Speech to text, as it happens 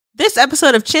This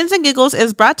episode of Chins and Giggles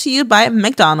is brought to you by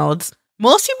McDonald's.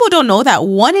 Most people don't know that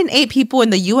 1 in 8 people in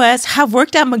the US have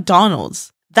worked at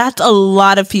McDonald's. That's a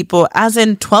lot of people, as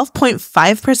in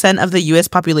 12.5% of the US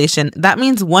population. That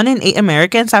means 1 in 8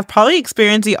 Americans have probably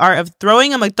experienced the art of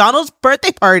throwing a McDonald's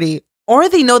birthday party. Or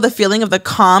they know the feeling of the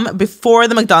calm before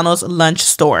the McDonald's lunch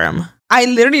storm. I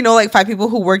literally know like 5 people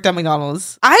who worked at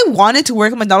McDonald's. I wanted to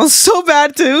work at McDonald's so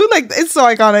bad too. Like, it's so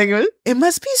iconic. It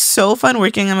must be so fun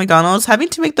working at McDonald's, having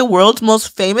to make the world's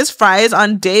most famous fries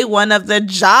on day 1 of the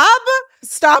job.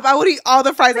 Stop, I would eat all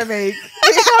the fries I make.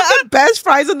 They have the best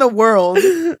fries in the world.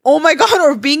 Oh my God,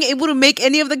 or being able to make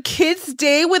any of the kids'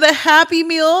 day with a Happy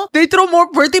Meal. They throw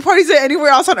more birthday parties than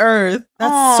anywhere else on earth.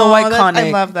 That's so iconic.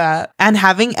 I love that. And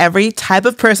having every type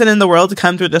of person in the world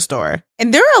come through the store.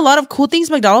 And there are a lot of cool things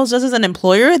McDonald's does as an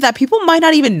employer that people might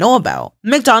not even know about.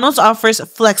 McDonald's offers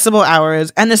flexible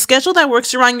hours and a schedule that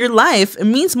works around your life. It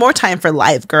means more time for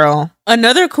life, girl.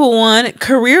 Another cool one,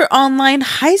 Career Online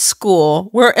High School,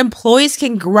 where employees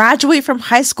can graduate from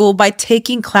high school by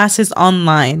taking classes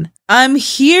online. I'm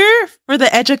here for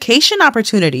the education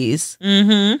opportunities.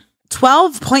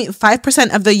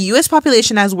 12.5% of the US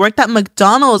population has worked at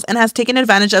McDonald's and has taken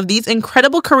advantage of these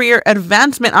incredible career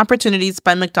advancement opportunities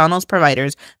by McDonald's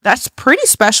providers. That's pretty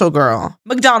special, girl.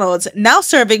 McDonald's, now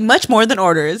serving much more than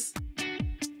orders.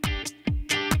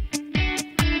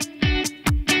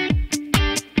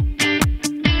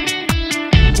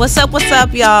 What's up,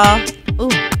 y'all? Ooh.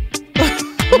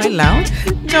 Am I loud?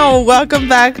 No, welcome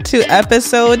back to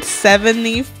episode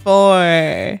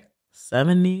 74.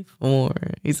 74.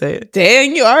 He said,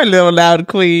 dang, you are a little loud,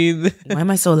 queen. Why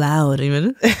am I so loud,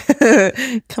 even?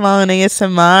 Come on,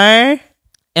 ASMR.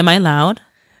 Am I loud?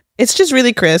 It's just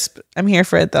really crisp. I'm here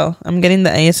for it, though. I'm getting the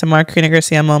ASMR Karina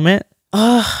Garcia moment.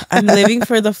 Oh, I'm living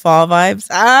for the fall vibes.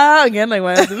 Again, like,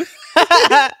 what?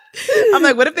 I'm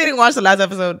like, what if they didn't watch the last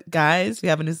episode? Guys, we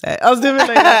have a new set. I was doing like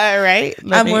that, right?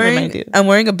 I'm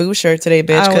wearing a boo shirt today,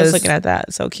 bitch. I was looking at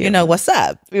that. So cute. You know, what's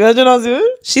up? You know what I was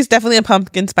doing? She's definitely a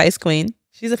pumpkin spice queen.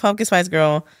 She's a pumpkin spice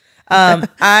girl.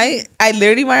 I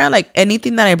literally wear like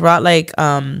anything that I brought, like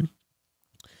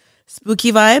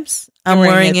spooky vibes. I'm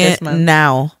wearing it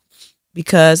now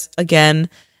because again,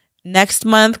 next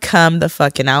month come the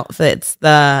fucking outfits,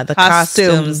 the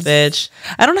costumes, bitch.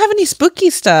 I don't have any spooky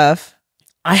stuff.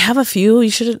 I have a few. You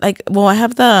should I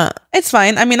have the... It's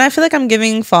fine. I mean, I feel like I'm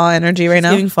giving fall energy right now.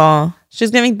 She's giving fall.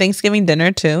 She's giving Thanksgiving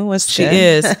dinner too. She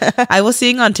is. I was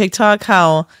seeing on TikTok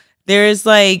how there's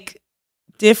like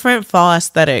different fall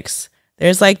aesthetics.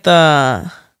 There's like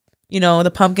the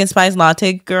pumpkin spice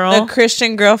latte girl. The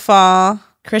Christian girl fall.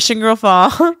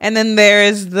 And then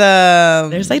there's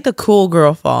like the cool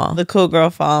girl fall. The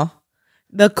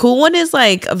cool one is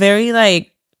like a very like,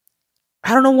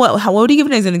 I don't know what would you give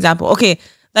it as an example? Okay,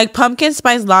 like pumpkin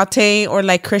spice latte or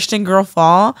like Christian girl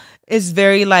fall is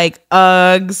very like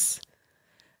Uggs,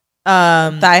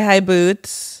 thigh-high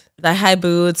boots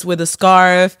with a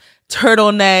scarf,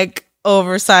 turtleneck,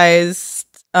 oversized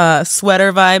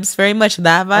sweater vibes, very much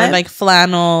that vibe. Or like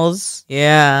flannels.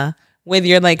 Yeah. With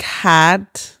your like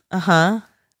hat. Your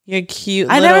cute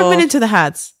little... I've never been into the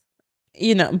hats.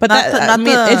 You know, but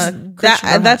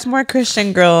that's more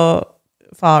Christian girl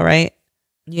fall, right?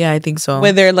 Yeah, I think so.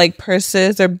 With their like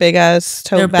purses or big ass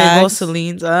tote bags. Big old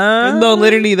Celine's. No,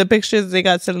 literally the pictures they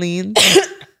got Celine.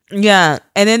 Yeah,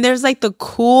 and then there's like the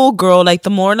cool girl, like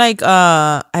the more like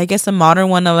I guess the modern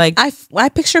one of like I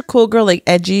picture cool girl like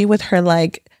edgy with her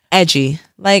like edgy,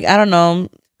 like I don't know,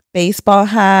 not baseball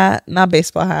hat,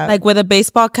 like with a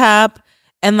baseball cap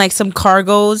and like some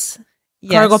cargo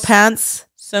pants,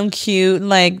 some cute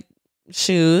like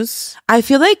shoes. I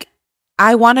feel like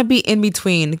I want to be in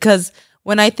between because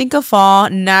when I think of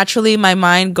fall, naturally my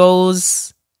mind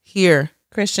goes here.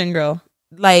 Christian girl.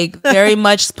 Like very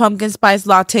much pumpkin spice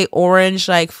latte, orange,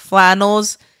 like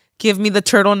flannels give me the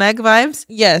turtleneck vibes.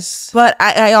 Yes. But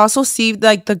I also see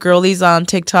like the girlies on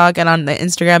TikTok and on the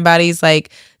Instagram baddies like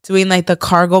doing like the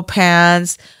cargo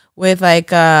pants with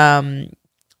like a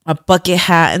bucket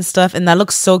hat and stuff. And that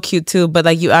looks so cute too. But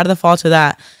like you add the fall to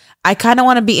that. I kind of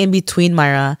want to be in between,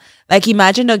 Myra. Like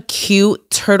imagine a cute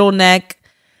turtleneck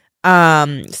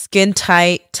skin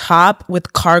tight top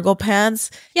with cargo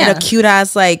pants and a cute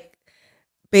ass like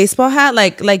baseball hat.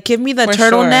 Like give me the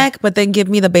turtleneck, but then give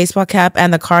me the baseball cap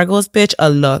and the cargos, bitch. A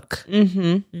look.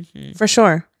 For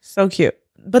sure. So cute.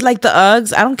 But like the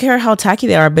Uggs, I don't care how tacky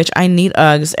they are, bitch. I need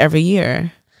Uggs every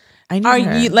year.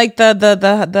 You like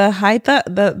the high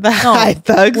high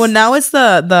thugs? Well, now it's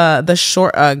the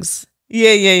short Uggs.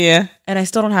 Yeah. And I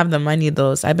still don't have them. I need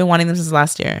those. I've been wanting them since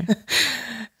last year.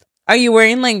 Are you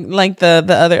wearing like the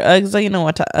other Uggs? You know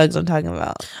what Uggs I'm talking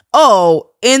about? Oh,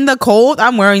 in the cold,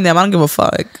 I'm wearing them. I don't give a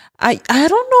fuck. I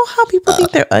don't know how people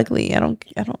think they're ugly. I don't.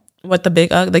 What, the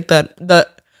big Ugg, like the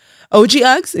OG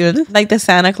Uggs, like the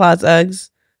Santa Claus Uggs.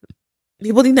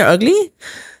 People think they're ugly.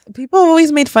 People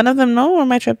always made fun of them. No, or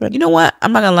am I tripping? You know what?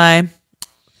 I'm not gonna lie.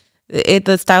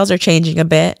 The styles are changing a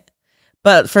bit.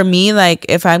 But for me, like,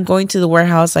 if I'm going to the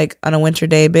warehouse, like, on a winter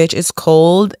day, bitch, it's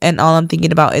cold, and all I'm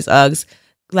thinking about is Uggs.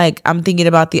 Like, I'm thinking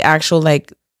about the actual,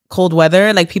 like, cold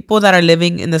weather. Like, people that are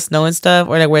living in the snow and stuff,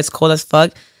 or, like, where it's cold as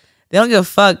fuck, they don't give a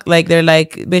fuck. Like, they're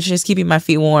like, bitch, just keeping my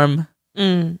feet warm.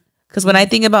 Because when I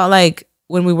think about, like,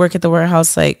 when we work at the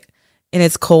warehouse, like, and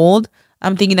it's cold,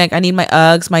 I'm thinking, like, I need my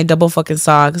Uggs, my double fucking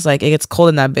socks. Like, it gets cold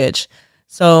in that bitch.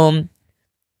 So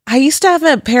I used to have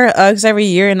a pair of Uggs every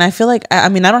year, and I feel like I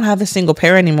don't have a single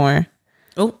pair anymore.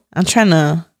 Oh, I'm trying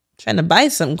to buy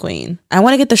some, queen. I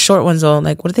want to get the short ones though.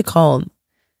 Like, what are they called?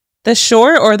 The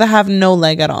short, or the have no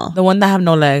leg at all? The one that have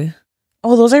no leg.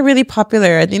 Oh, those are really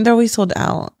popular. I think they're always sold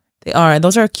out. They are.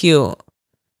 Those are cute.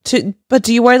 But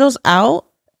do you wear those out?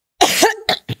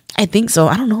 I think so.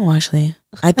 I don't know, actually.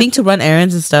 I think to run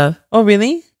errands and stuff. Oh,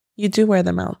 really? You do wear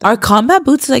them out, though. Are combat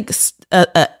boots like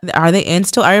are they in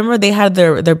still? I remember they had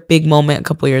their big moment a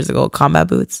couple years ago. Combat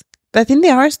boots. I think they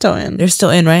are still in. They're still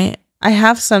in, right? I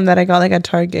have some that I got like at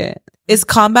Target. Is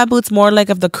combat boots more like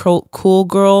of the cool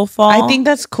girl fall? I think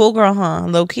that's cool girl, huh?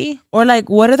 Low key. Or like,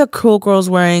 what are the cool girls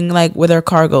wearing, like, with their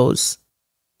cargos?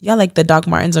 Yeah, like the Doc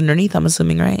Martens underneath, I'm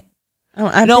assuming, right?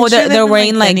 Oh, no, they're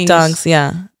wearing like dunks.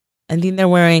 Yeah, I think they're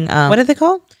wearing what are they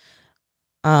called?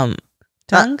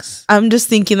 Dunks. I'm just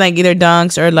thinking like either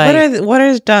dunks or like what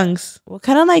are dunks? Well,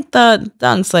 kind of like the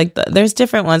dunks. Like there's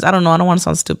different ones. I don't know. I don't want to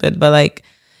sound stupid, but like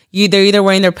they're either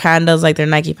wearing their pandas, like their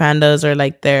Nike pandas, or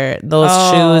like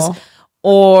those shoes,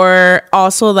 or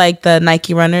also like the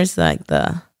Nike runners, like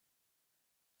the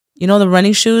the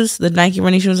running shoes, the Nike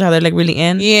running shoes, how they're like really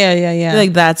in. Yeah. I feel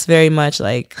like that's very much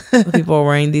like what people are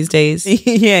wearing these days.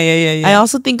 Yeah. I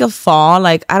also think of fall,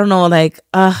 like I don't know, like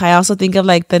I also think of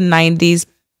like the 90s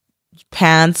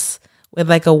pants with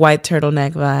like a white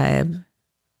turtleneck vibe.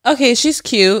 Okay, she's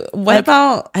cute. What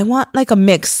about I want like a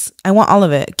mix. I want all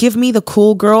of it. Give me the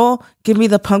cool girl, give me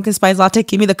the pumpkin spice latte,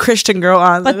 give me the Christian girl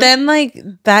on. But then like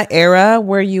that era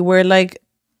where you wear like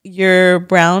your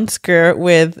brown skirt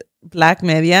with black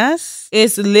medias,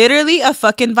 it's literally a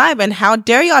fucking vibe, and how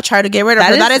dare y'all try to get rid of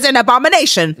her? That is an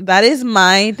abomination. That is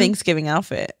my Thanksgiving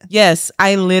outfit. Yes,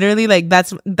 I literally like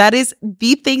that is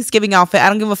the Thanksgiving outfit. I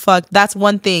don't give a fuck. That's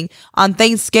one thing on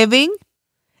Thanksgiving.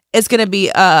 It's gonna be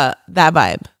that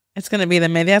vibe. It's gonna be the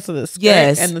medias with the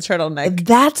skirt and the turtleneck.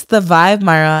 That's the vibe,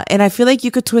 Myra. And I feel like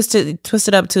you could twist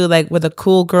it up to like with a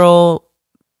cool girl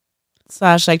 /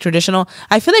 like traditional.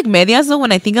 I feel like medias though,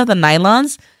 when I think of the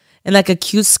nylons and like a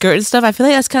cute skirt and stuff, I feel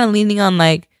like that's kind of leaning on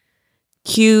like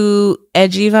cute,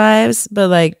 edgy vibes, but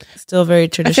like still very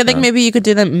traditional. I feel like maybe you could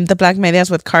do the black medias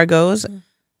with cargos.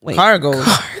 Wait, cargos,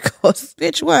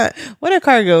 bitch. What are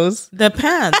cargos? The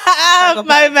pants.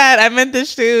 My bad. I meant the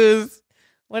shoes.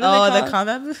 What are they called? The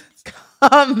combat boots.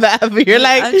 Combat. You're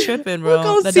like, I'm tripping, bro.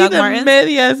 We'll the Doc Martens.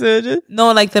 Medias.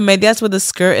 No, like the medias with the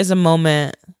skirt is a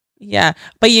moment. Yeah,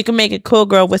 but you can make a cool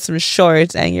girl with some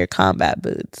shorts and your combat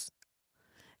boots.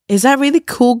 Is that really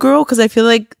cool girl? Because I feel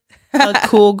like a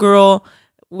cool girl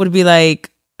would be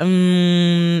like,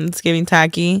 it's giving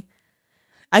tacky.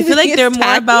 I feel like they're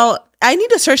more about. I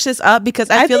need to search this up because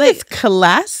I feel like it's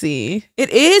classy. It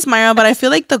is, Myra, but I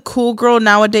feel like the cool girl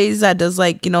nowadays that does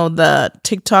like, the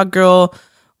TikTok girl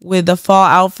with the fall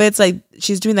outfits, like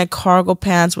she's doing like cargo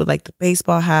pants with like the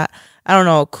baseball hat. I don't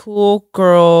know, cool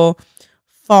girl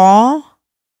fall.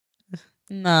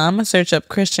 Nah, I'm gonna search up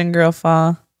Christian girl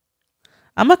fall.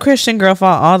 I'm a Christian girl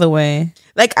fall all the way.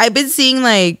 Like I've been seeing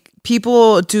like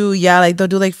people do, like they'll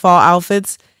do like fall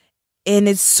outfits, and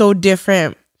it's so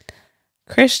different.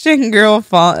 Christian girl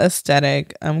fall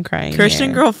aesthetic. I'm crying.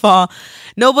 Christian girl fall.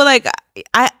 No, but like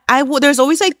I there's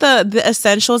always like the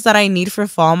essentials that I need for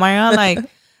fall, Myra. Like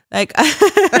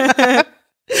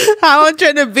how I'm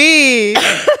trying to be.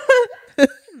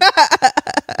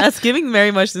 That's giving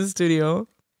very much the studio.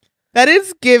 That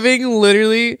is giving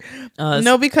literally.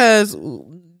 No, because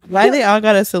why they all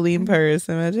got a Celine purse?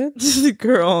 Imagine.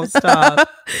 Girl, stop.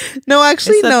 No,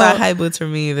 actually, it's no. Thigh high boots for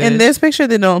me. Bitch. In this picture,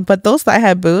 they don't. But those thigh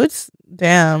high boots,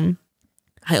 damn.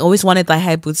 I always wanted thigh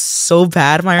high boots so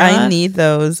bad, Myra. I need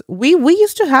those. We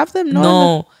used to have them.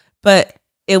 No, but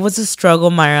it was a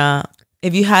struggle, Myra.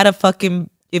 If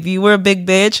you were a big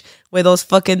bitch with those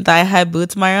fucking thigh high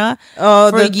boots, Myra.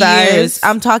 Oh, for the years. thighs.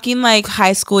 I'm talking like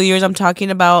high school years. I'm talking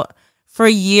about for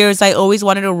years. I always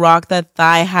wanted to rock the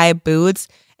thigh high boots.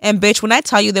 And bitch, when I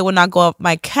tell you they will not go up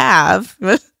my calf.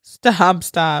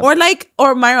 Stop.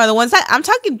 Or Myra, the ones that I'm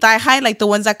talking thigh high, like the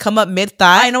ones that come up mid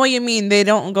thigh. I know what you mean. They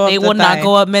don't go. They will not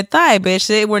go up mid thigh, bitch.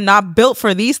 They were not built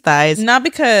for these thighs. Not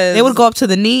because they would go up to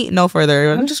the knee, no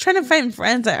further. I'm just trying to find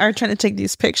friends that are trying to take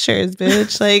these pictures,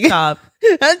 bitch. Like, stop.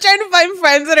 I'm trying to find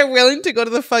friends that are willing to go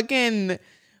to the fucking.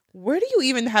 Where do you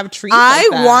even have trees? I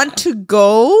want to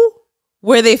go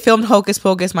where they filmed Hocus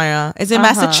Pocus, Myra. Is it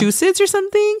Massachusetts or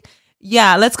something?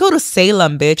 Yeah, let's go to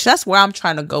Salem, bitch. That's where I'm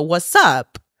trying to go. What's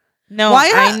up? No,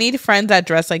 I need friends that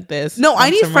dress like this. No, I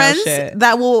need friends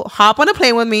that will hop on a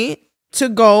plane with me to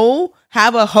go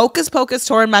have a Hocus Pocus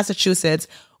tour in Massachusetts.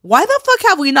 Why the fuck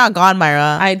have we not gone,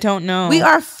 Myra? I don't know. We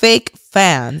are fake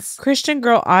fans. Christian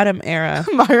girl autumn era.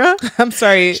 Myra? I'm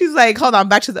sorry. She's like, hold on,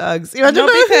 back to the Uggs. No,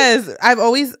 because I've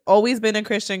always been a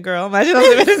Christian girl. Imagine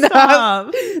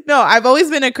No, I've always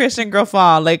been a Christian girl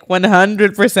fall, like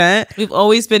 100%. We've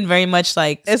always been very much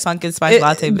like Pumpkin Spice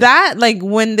Latte. That, like,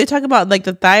 when they talk about like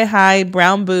the thigh high,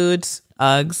 brown boots,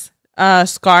 Uggs,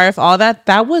 scarf, all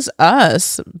that was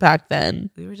us back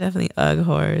then. We were definitely Ugg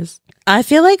whores. I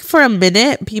feel like for a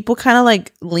minute, people kind of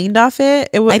like leaned off it.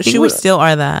 I think we still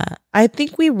are that. I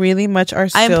think we really much are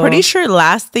still. I'm pretty sure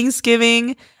last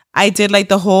Thanksgiving, I did like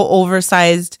the whole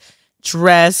oversized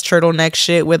dress, turtleneck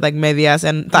shit with like medias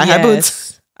and thigh high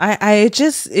boots.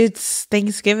 It's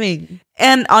Thanksgiving.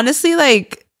 And honestly,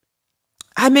 like,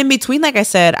 I'm in between. Like I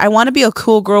said, I want to be a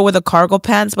cool girl with a cargo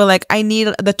pants, but like, I need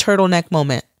the turtleneck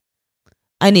moment.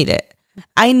 I need it.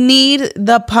 I need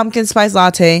the pumpkin spice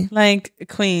latte. Like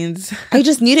queens. I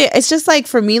just need it. It's just like,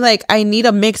 for me, like, I need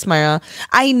a mix, Myra.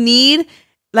 I need,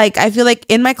 like, I feel like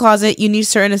in my closet, you need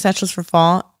certain essentials for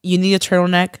fall. You need a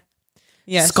turtleneck.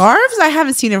 Yes. Scarves? I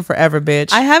haven't seen them forever,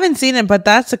 bitch. I haven't seen it, but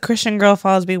that's a Christian girl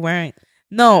falls be wearing.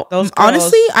 No,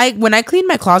 honestly, when I cleaned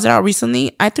my closet out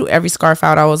recently, I threw every scarf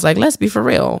out. I was like, let's be for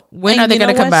real. When are they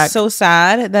going to come back? So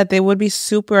sad that they would be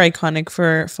super iconic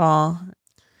for fall.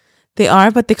 They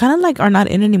are, but they kind of like are not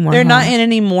in anymore. They're not in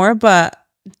anymore, but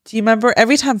do you remember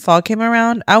every time fall came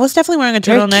around, I was definitely wearing a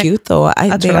turtleneck. They're cute though.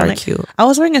 They are cute. I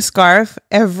was wearing a scarf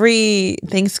every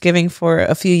Thanksgiving for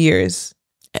a few years.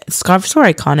 Scarves were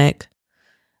iconic.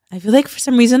 I feel like for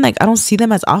some reason, like, I don't see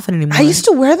them as often anymore. I used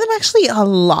to wear them actually a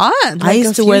lot. Like, I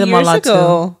used to wear them a lot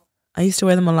too. I used to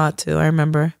wear them a lot too. I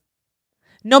remember.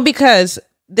 No, because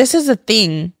this is a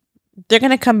thing. They're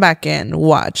going to come back in.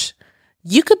 Watch.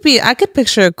 I could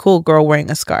picture a cool girl wearing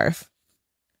a scarf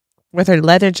with her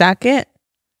leather jacket.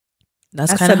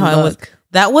 That's kind of how it was.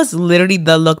 That was literally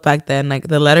the look back then. Like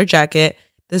the leather jacket,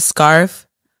 the scarf,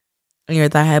 and your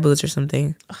thigh high boots or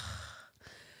something.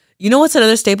 You know what's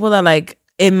another staple that, like,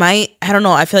 it might, I don't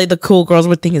know, I feel like the cool girls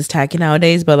would think is tacky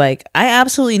nowadays, but like, I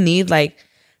absolutely need like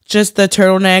just the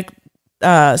turtleneck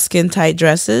skin tight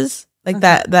dresses. Like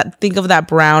that think of that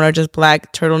brown or just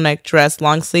black turtleneck dress,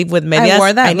 long sleeve with medias. I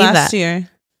wore that last year.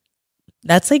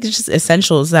 That's like just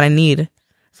essentials that I need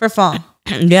for fall.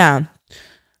 Yeah.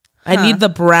 I need the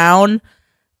brown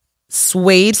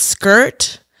suede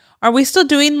skirt. Are we still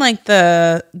doing like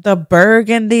the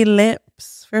burgundy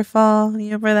lips for fall? You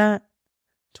remember that?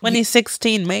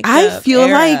 2016 makeup. I feel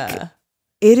like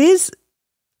it is.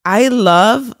 I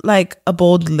love like a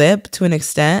bold lip to an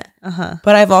extent,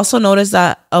 but I've also noticed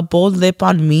that a bold lip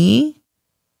on me,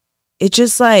 it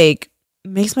just like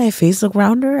makes my face look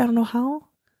rounder. I don't know how.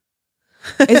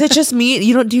 Is it just me?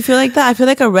 Do you feel like that? I feel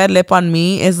like a red lip on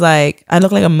me is like, I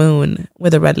look like a moon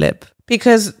with a red lip.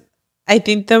 Because I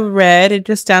think the red, it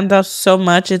just stands out so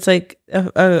much. It's like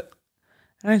a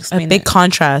big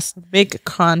contrast. Big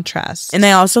contrast. And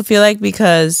I also feel like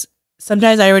because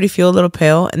sometimes I already feel a little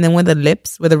pale, and then with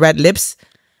the red lips,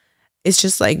 it's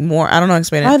just like more, I don't know how to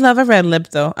explain it. I love a red lip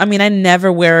though. I mean, I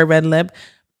never wear a red lip,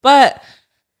 but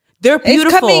they're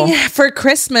beautiful. It's coming for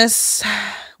Christmas.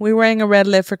 We're wearing a red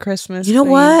lip for Christmas. You know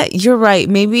what? You're right.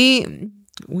 Maybe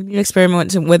we need to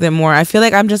experiment with it more. I feel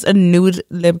like I'm just a nude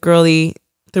lip girly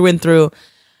through and through.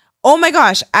 Oh my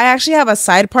gosh. I actually have a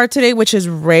side part today, which is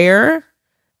rare.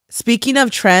 Speaking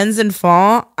of trends in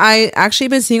fall, I actually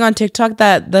been seeing on TikTok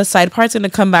that the side part's going to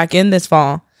come back in this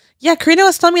fall. Yeah, Karina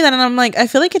was telling me that, and I'm like, I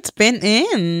feel like it's been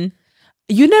in.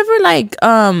 You never like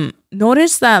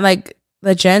noticed that like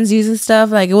the Gen Zs and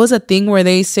stuff, like it was a thing where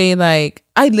they say like,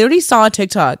 I literally saw a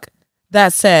TikTok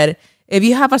that said, if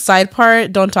you have a side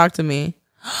part, don't talk to me.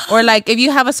 Or like if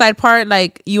you have a side part,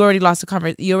 like you already lost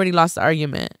the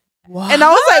argument. What? And I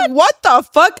was like, what the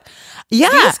fuck? Yeah.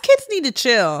 These kids need to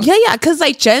chill. Yeah. Because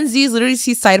like Gen Zs literally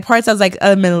see side parts as like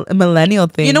a millennial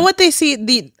thing. You know what they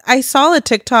see? I saw a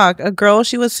TikTok, a girl,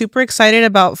 she was super excited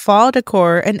about fall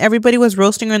decor and everybody was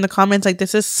roasting her in the comments like,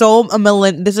 this is so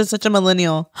this is such a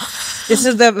millennial. This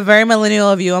is the very millennial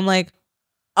of you. I'm like,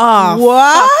 oh,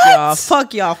 what?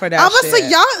 Fuck y'all for that. I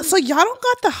was like, y'all don't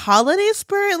got the holiday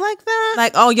spirit like that?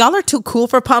 Like, oh, y'all are too cool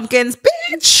for pumpkins,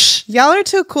 bitch. Y'all are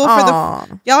too cool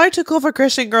y'all are too cool for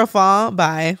Christian Girl Fall.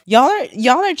 Bye. Y'all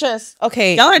are just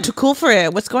okay. Y'all are too cool for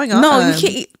it. What's going on? No, you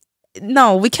can't.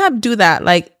 No, we can't do that.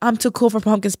 Like, I'm too cool for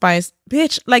pumpkin spice,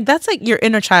 bitch. Like, that's like your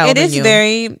inner child. It is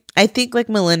very. I think like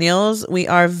millennials, we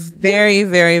are very,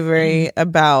 very, very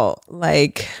about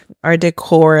like our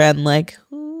decor and like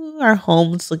our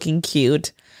homes looking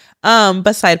cute.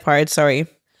 But side part, sorry.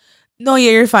 No,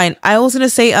 yeah, you're fine. I was gonna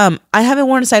say, I haven't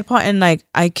worn a side part and like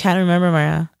I can't remember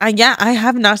my. Yeah, I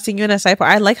have not seen you in a side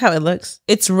part. I like how it looks.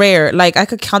 It's rare. Like I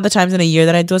could count the times in a year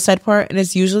that I do a side part, and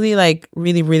it's usually like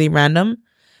really, really random.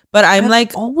 But I've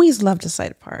like always loved a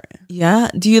side part. Yeah.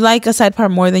 Do you like a side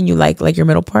part more than you like your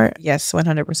middle part? Yes,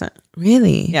 100%.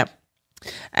 Really? Yeah.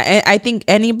 I think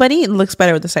anybody looks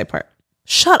better with the side part.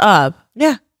 Shut up.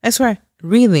 Yeah, I swear.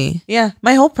 Really? Yeah.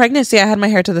 My whole pregnancy, I had my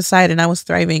hair to the side and I was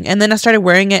thriving. And then I started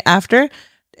wearing it after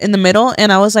in the middle.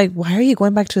 And I was like, why are you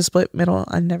going back to a split middle?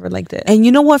 I never liked it. And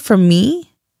you know what? For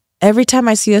me, every time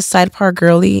I see a side part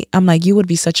girly, I'm like, you would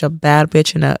be such a bad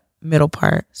bitch in a middle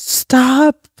part.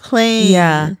 Stop playing.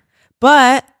 Yeah.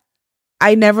 But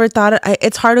I never thought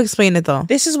it's hard to explain it though.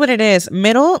 This is what it is.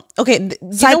 Middle. Okay.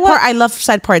 Side part. I love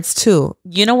side parts too.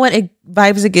 You know what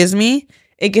vibes it gives me?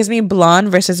 It gives me blonde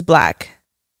versus black.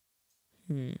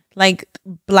 Like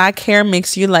black hair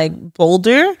makes you like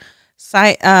bolder.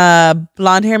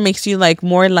 Blonde hair makes you like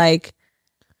more like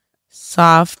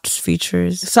soft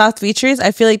features. I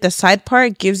feel like the side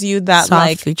part gives you that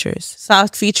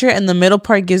soft feature, and the middle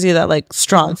part gives you that like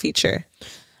strong feature.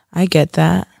 I get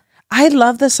that. I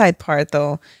love the side part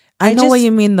though. I know what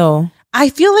you mean though. I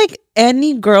feel like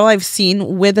any girl I've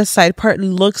seen with a side part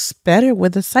looks better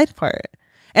with a side part.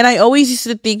 And I always used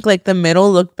to think like the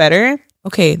middle looked better.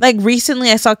 Okay. Like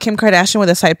recently I saw Kim Kardashian with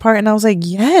a side part and I was like,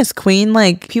 yes, queen.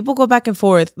 Like people go back and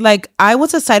forth. Like I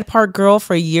was a side part girl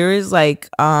for years. Like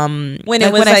when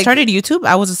I started YouTube,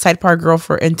 I was a side part girl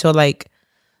until like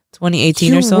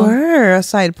 2018 or so. You were a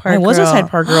side part girl. I was a side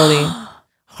part girlly.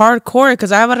 Hardcore,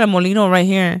 because I have a remolino right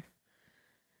here.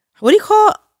 What do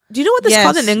you know what this is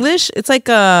called in English? It's like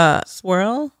a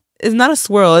swirl. It's not a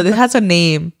swirl. It has a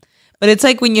name. But it's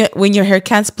like when your hair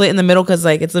can't split in the middle because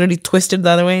like it's literally twisted the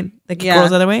other way, like it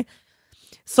goes the other way.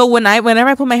 So whenever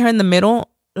I put my hair in the middle,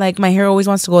 like my hair always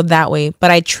wants to go that way.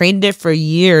 But I trained it for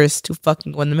years to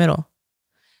fucking go in the middle.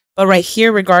 But right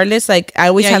here, regardless, like I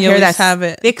always have hair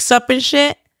that sticks up and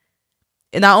shit.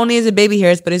 And not only is it baby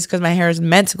hairs, but it's because my hair is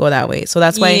meant to go that way. So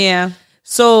that's why. Yeah.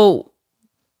 So,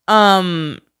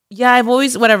 yeah, I've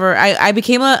always whatever. I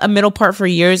became a middle part for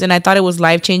years, and I thought it was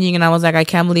life changing, and I was like, I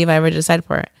can't believe I ever did a side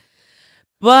part.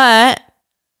 But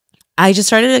I just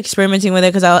started experimenting with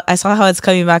it because I saw how it's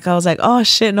coming back. I was like, oh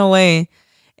shit, no way.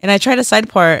 And I tried a side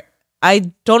part.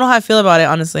 I don't know how I feel about it,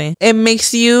 honestly. It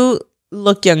makes you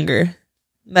look younger.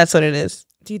 That's what it is.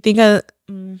 Do you think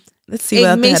let's see.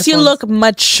 It makes you look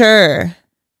mature.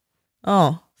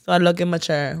 Oh, so I look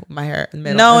immature with my hair in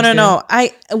the middle. No.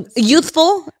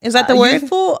 Youthful? Is that the word?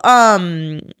 Youthful?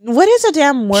 What is a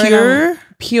damn word?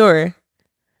 Pure.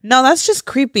 No, that's just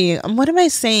creepy. What am I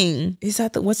saying? Is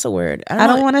that what's the word? I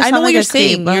don't want to. I know what you're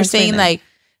saying. You're saying like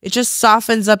it just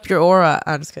softens up your aura.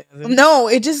 I'm just kidding. No,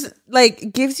 it just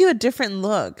like gives you a different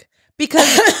look.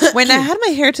 Because when I had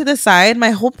my hair to the side, my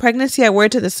whole pregnancy I wore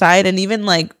it to the side, and even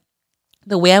like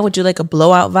the way I would do like a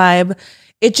blowout vibe,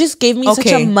 it just gave me such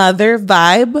a mother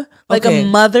vibe, like a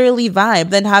motherly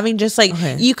vibe. Than having just like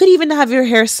you could even have your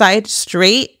hair side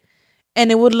straight. And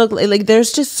it would look like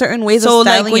there's just certain ways of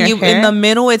styling like when your hair. In the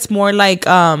middle, it's more like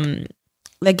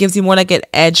gives you more like an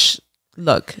edge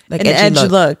look, like an edge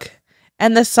look.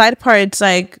 And the side part, it's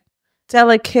like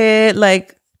delicate,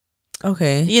 like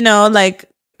you know, like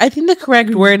I think the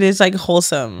correct word is like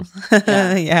wholesome.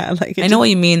 Yeah, like I know what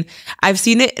you mean. I've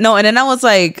seen it. No, and then I was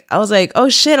like, oh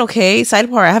shit, okay, side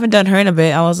part. I haven't done her in a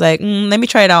bit. I was like, let me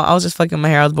try it out. I was just fucking my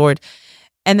hair. I was bored.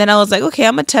 And then I was like, okay,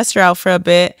 I'm gonna test her out for a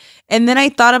bit. And then I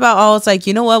thought about, I was like,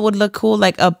 you know what would look cool?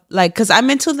 Cause I'm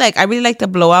into I really like the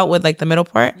blowout with like the middle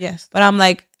part. Yes. But I'm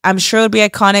like, I'm sure it'd be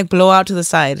iconic blowout to the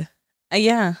side.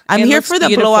 Yeah. I'm here for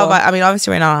the blowout. I mean,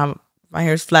 obviously right now I have my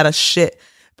hair's flat as shit.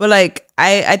 But like,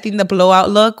 I think the blowout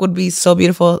look would be so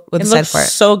beautiful with the side part.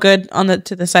 So good on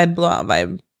to the side blowout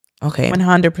vibe. Okay.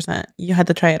 100%. You had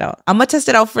to try it out. I'm gonna test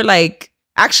it out for like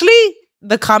Actually,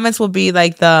 the comments will be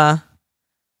like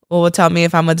will tell me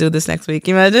if I'm gonna do this next week.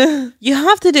 You imagine? You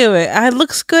have to do it. It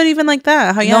looks good even like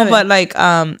that. How you have but it? like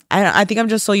I think I'm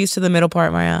just so used to the middle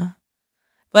part, Maria.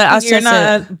 But I'll You're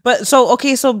not. But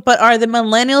are the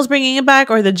millennials bringing it back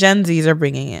or the Gen Zs are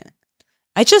bringing it?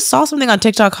 I just saw something on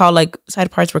TikTok how like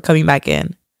side parts were coming back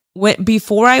in.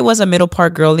 Before I was a middle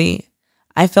part girly,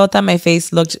 I felt that my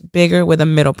face looked bigger with a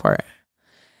middle part.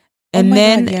 And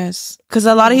then, yes, because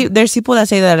there's people that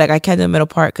say that like I can't do the middle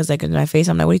part because like in my face,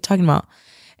 I'm like, what are you talking about?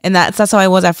 And that's how I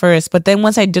was at first. But then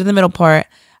once I did the middle part,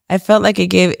 I felt like it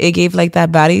gave like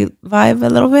that baddie vibe a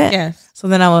little bit. Yes. So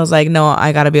then I was like, no,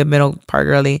 I gotta be a middle part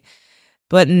girly.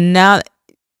 But now,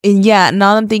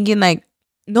 now I'm thinking like,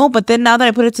 no. But then now that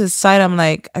I put it to the side, I'm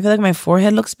like, I feel like my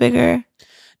forehead looks bigger.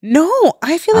 No,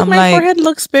 I feel like my forehead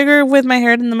looks bigger with my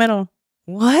hair in the middle.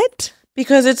 What?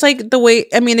 Because it's like the way,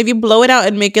 I mean, if you blow it out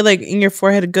and make it like in your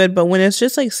forehead good, but when it's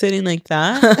just like sitting like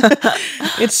that,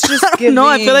 it's just giving no,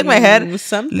 I feel like my head,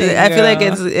 something. I feel like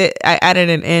I added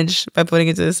an inch by putting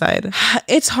it to the side.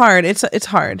 It's hard. It's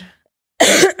hard.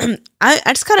 I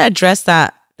just gotta address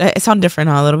that. It sounds different,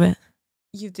 huh? A little bit.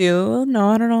 You do? No,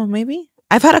 I don't know. Maybe.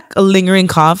 I've had a lingering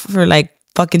cough for like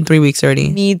fucking 3 weeks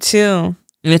already. Me too.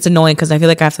 And it's annoying because I feel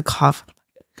like I have to cough.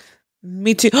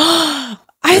 Me too.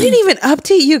 I didn't even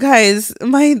update you guys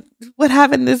what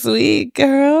happened this week,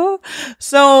 girl.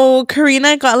 So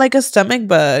Karina got like a stomach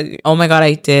bug. Oh my God,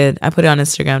 I did. I put it on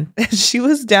Instagram. She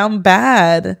was down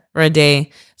bad for a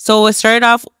day. So it started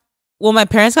off, well, my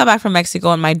parents got back from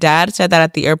Mexico and my dad said that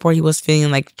at the airport he was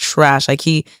feeling like trash. Like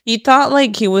he thought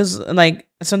like he was like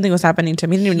something was happening to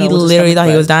him. He didn't even know. He literally thought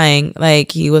he was dying.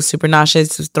 Like he was super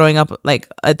nauseous, was throwing up like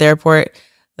at the airport,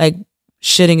 like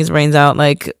shitting his brains out,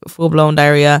 like full blown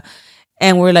diarrhea.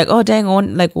 And we're like, oh dang,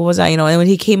 like what was that? You know. And when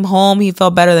he came home, he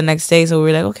felt better the next day. So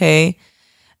we were like, okay.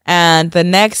 And the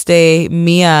next day,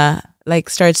 Mia like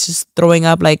starts just throwing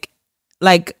up, like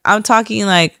I'm talking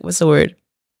like, what's the word?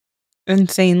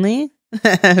 Insanely.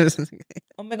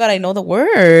 Oh my God, I know the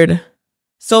word.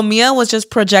 So Mia was just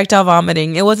projectile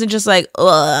vomiting. It wasn't just like,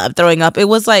 ugh, I'm throwing up. It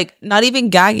was like not even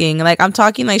gagging. Like I'm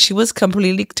talking like she was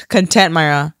completely content,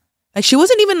 Myra. Like she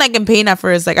wasn't even like in pain at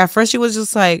first. Like at first she was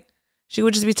just like, she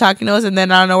would just be talking to us and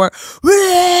then I don't know where.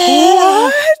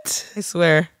 What? I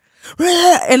swear.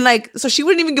 And like, so she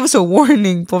wouldn't even give us a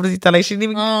warning. Pobrecita. Like she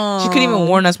couldn't even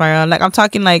warn us, Myra. Like I'm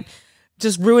talking like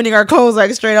just ruining our clothes,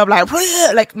 like straight up,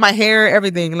 like my hair,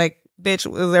 everything. Like bitch,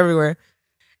 it was everywhere.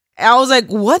 And I was like,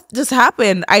 what just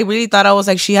happened? I really thought I was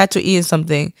like, she had to eat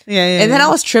something. Yeah. And then I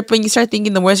was tripping. You start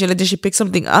thinking the worst. You're like, did she pick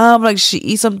something up? Like, she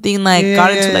eat something? Like,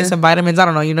 got into like some vitamins? I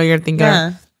don't know. You know, you're thinking.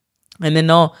 Yeah. And then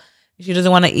no, she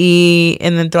doesn't want to eat.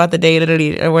 And then throughout the day,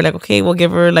 literally, we're like, okay, we'll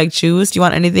give her like juice. Do you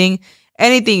want anything?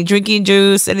 Anything, drinking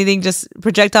juice, anything, just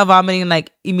projectile vomiting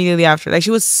like immediately after. Like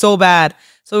she was so bad.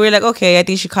 So we were like, okay, I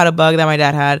think she caught a bug that my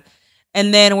dad had.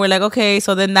 And then we're like, okay,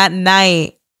 so then that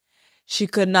night, she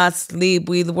could not sleep.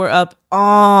 We were up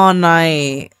all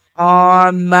night,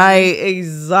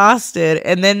 exhausted.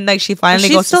 And then like she finally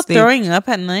goes to sleep. She's still throwing up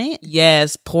at night?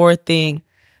 Yes, poor thing.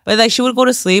 But like she would go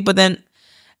to sleep, but then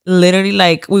literally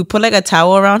like we put like a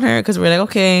towel around her because we're like,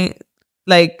 okay.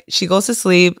 Like she goes to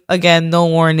sleep again, no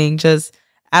warning, just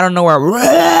I don't know where.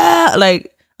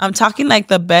 Like I'm talking like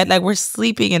the bed, like we're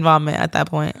sleeping in vomit at that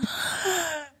point. What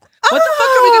the fuck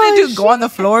are we gonna do? Go on the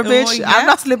floor, bitch? Oh, yeah? I'm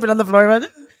not sleeping on the floor, man.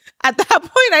 At that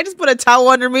point, I just put a towel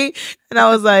under me and I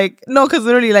was like, no, because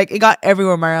literally like it got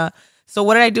everywhere, Mara. So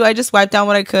what did I do? I just wiped down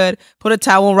what I could, put a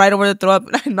towel right over the throw up,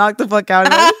 and I knocked the fuck out.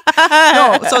 No,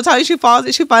 so I'll tell you, she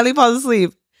finally falls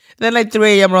asleep. Then like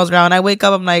 3 a.m. rolls around. I wake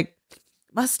up, I'm like,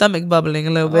 my stomach bubbling a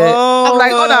little bit. I'm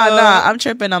like, oh, nah, I'm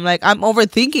tripping. I'm like, I'm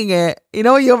overthinking it. You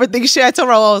know, you overthink shit. I told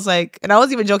Raul, I was like, and I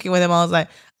was even joking with him. I was like,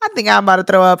 I think I'm about to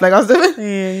throw up. Like I was doing.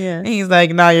 Yeah. And he's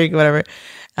like, nah, you're whatever.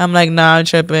 I'm like, nah, I'm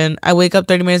tripping. I wake up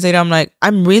 30 minutes later. I'm like,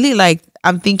 I'm really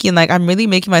thinking like, I'm really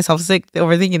making myself sick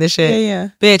overthinking this shit. Yeah.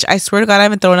 Bitch, I swear to God, I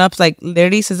haven't thrown up like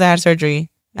literally since I had surgery.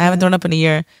 I haven't thrown up in a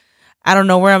year. I don't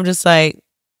know where I'm just like,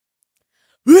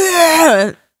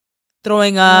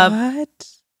 throwing up. What?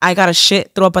 I got to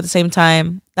throw up at the same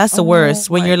time. That's the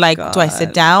worst. When you're like, God. Do I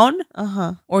sit down?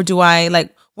 Or do I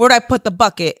like, where do I put the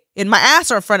bucket? In my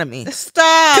ass or in front of me?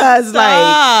 Stop. Because like,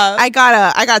 I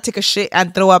gotta take a shit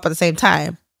and throw up at the same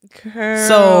time. Girl.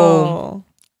 So,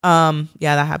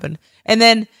 yeah, that happened. And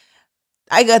then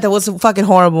that was fucking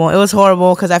horrible. It was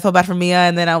horrible because I felt bad for Mia.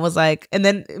 And then I was like, and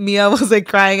then Mia was like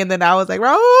crying. And then I was like,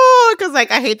 oh, because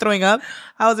like I hate throwing up.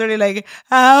 I was really like,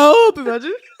 help.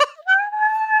 Imagine.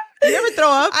 You ever throw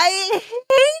up? I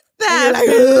hate that. Like,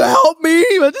 help me.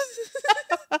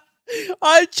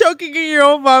 I'm choking in your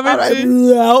own vomit.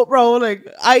 Out, bro. Like,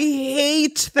 I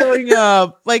hate throwing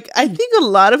up. Like, I think a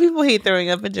lot of people hate throwing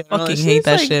up in general. Fucking hate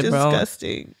that shit, bro.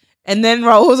 Disgusting. And then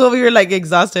Raul's over here like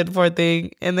exhausted, poor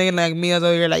thing. And then like Mia's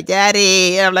over here like,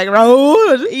 daddy. And I'm like,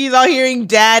 Raul, he's all hearing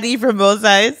daddy from both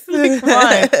sides. Like, come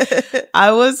on.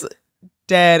 I was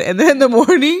dead. And then in the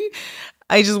morning,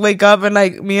 I just wake up and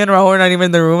like me and Raul are not even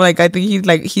in the room. Like I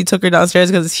think he took her downstairs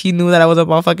because he knew that I was up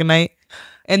all fucking night.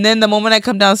 And then the moment I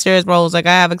come downstairs, Raul's like,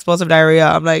 I have explosive diarrhea.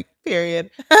 I'm like, period.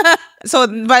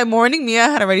 So by morning, Mia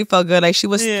had already felt good. Like she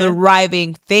was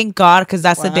thriving. Thank God, because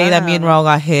that's the day that me and Raul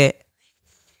got hit.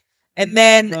 And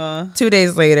then 2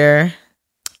 days later.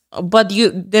 But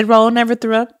did Raul never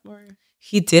throw up?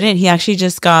 He didn't. He actually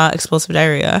just got explosive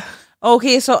diarrhea.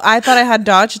 Okay, so I thought I had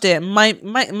dodged it. My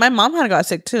mom had got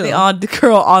sick too. All of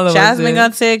us. Jasmine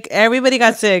got sick. Everybody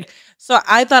got sick. So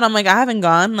I thought, I'm like, I haven't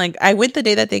gone. Like I went the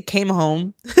day that they came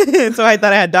home. So I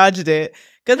thought I had dodged it.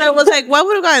 Because I was like, well, I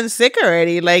would have gotten sick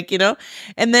already. Like, you know?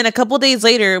 And then a couple days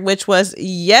later, which was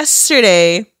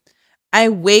yesterday, I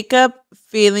wake up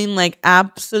feeling like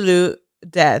absolute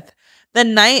death. The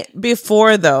night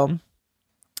before, though,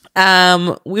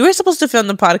 we were supposed to film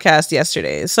the podcast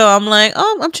yesterday. So I'm like,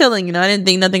 oh, I'm chilling. You know, I didn't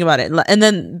think nothing about it. And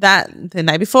then the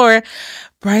night before,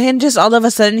 Brian just all of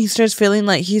a sudden, he starts feeling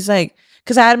like, he's like,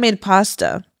 because I had made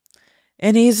pasta.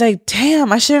 And he's like,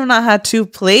 damn, I should have not had 2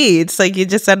 plates. Like, he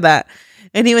just said that.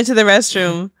 And he went to the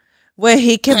restroom. Where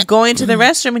he kept going to the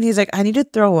restroom and he's like, I need to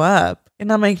throw up.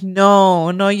 And I'm like, no,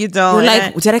 you don't. You're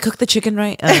like, did I cook the chicken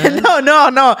right?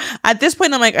 No. At this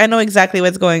point, I'm like, I know exactly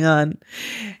what's going on.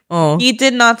 Oh. He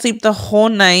did not sleep the whole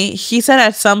night. He said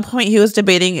at some point he was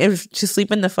debating if to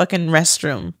sleep in the fucking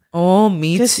restroom. Oh,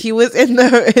 me too. Because he was in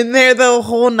there the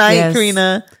whole night, yes.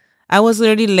 Karina. I was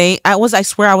literally late. I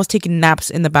swear I was taking naps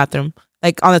in the bathroom,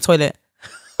 like on the toilet.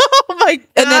 Oh my God.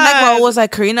 And then like Raul was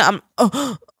like, Karina,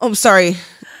 I'm sorry.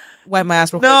 Wipe my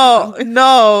ass real quick.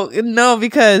 No,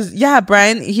 because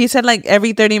Brian, he said like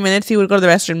every 30 minutes he would go to the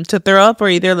restroom to throw up or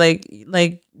either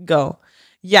like go.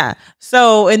 Yeah.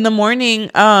 So in the morning,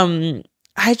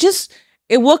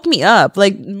 it woke me up.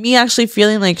 Like me actually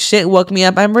feeling like shit woke me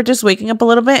up. I remember just waking up a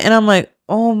little bit and I'm like,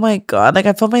 oh my God. Like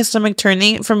I felt my stomach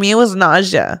turning. For me, it was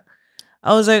nausea.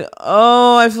 I was like,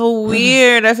 oh, I feel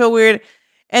weird.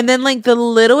 And then like the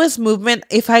littlest movement,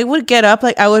 if I would get up,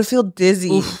 like I would feel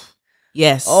dizzy. Oof.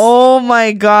 Yes. Oh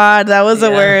my God. That was the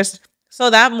worst.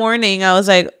 So that morning I was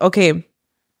like, okay,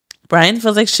 Brian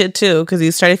feels like shit too. Cause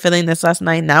he started feeling this last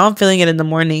night. Now I'm feeling it in the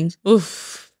morning.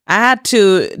 Oof. I had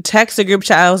to text the group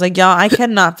chat. I was like, y'all, I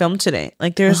cannot film today.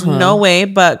 Like there's no way.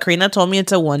 But Karina told me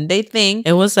it's a 1-day thing.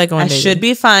 It was like 1 day. I should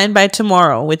be fine by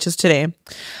tomorrow, which is today.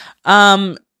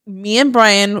 Me and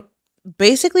Brian,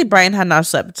 basically Brian had not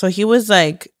slept. So he was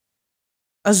like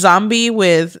a zombie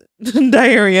with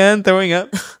diarrhea and throwing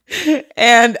up.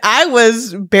 And I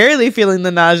was barely feeling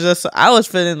the nausea. So I was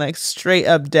feeling like straight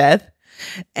up death.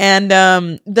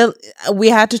 And we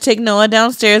had to take Noah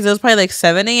downstairs. It was probably like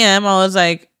 7 a.m. I was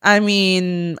like, I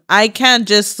mean, I can't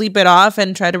just sleep it off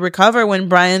and try to recover when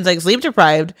Brian's like sleep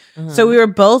deprived. So we were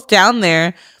both down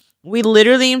there. We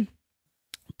literally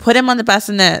put him on the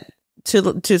bassinet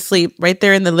to sleep right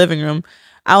there in the living room.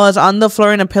 I was on the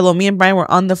floor in a pillow. Me and Brian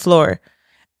were on the floor.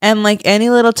 And like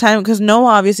any little time, because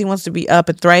Noah obviously wants to be up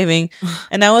and thriving.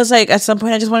 And I was like, at some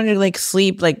point, I just wanted to like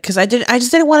sleep, like, because I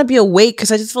just didn't want to be awake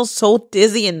because I just felt so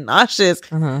dizzy and nauseous.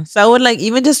 So I would like,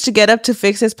 even just to get up to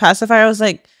fix his pacifier, I was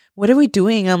like, what are we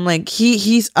doing? I'm like,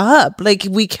 he's up. Like,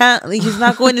 we can't, like, he's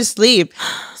not going to sleep.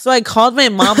 So I called my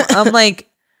mom. I'm like,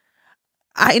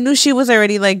 I knew she was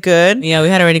already like good. Yeah, we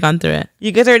had already gone through it.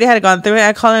 You guys already had gone through it.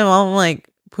 I called my mom. I'm like,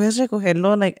 puedes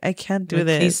recogerlo? Like, I can't do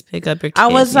this. Please pick up your kid. I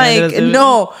was like,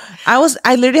 no. I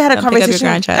literally had a conversation.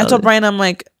 I told Brian, I'm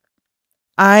like,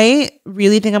 I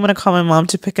really think I'm going to call my mom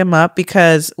to pick him up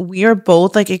because we are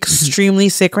both like extremely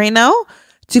sick right now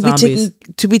to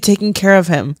be taking care of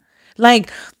him.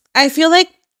 Like, I feel like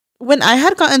when I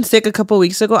had gotten sick a couple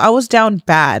weeks ago, I was down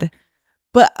bad.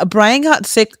 But Brian got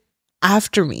sick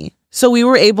after me. So we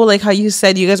were able, like how you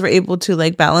said, you guys were able to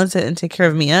like balance it and take care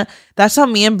of Mia. That's how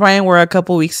me and Brian were a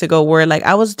couple weeks ago, where like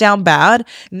I was down bad.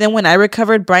 And then when I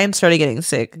recovered, Brian started getting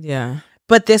sick. Yeah.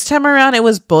 But this time around, it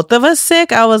was both of us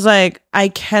sick. I was like, I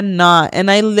cannot.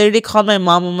 And I literally called my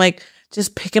mom. I'm like,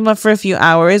 just pick him up for a few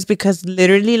hours because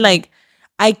literally like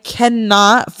I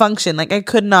cannot function. Like I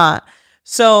could not.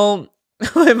 So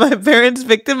when my parents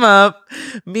picked him up,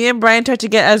 me and Brian tried to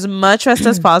get as much rest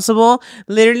as possible.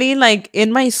 Literally, like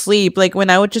in my sleep, like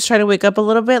when I would just try to wake up a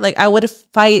little bit, like I would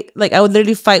fight, like I would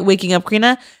literally fight waking up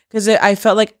Karina because I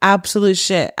felt like absolute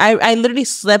shit. I literally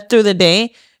slept through the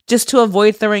day just to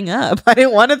avoid throwing up. I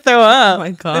didn't want to throw up. Oh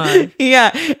my God.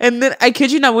 Yeah. And then I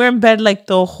kid you not, we're in bed like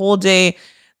the whole day.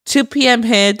 2 p.m.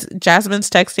 hits. Jasmine's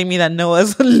texting me that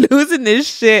Noah's losing his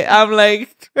shit. I'm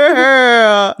like,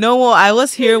 girl. No, well, I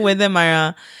was here with him,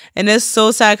 Myra. And it's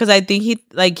so sad because I think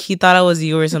he thought I was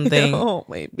you or something. Oh,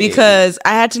 my baby. Because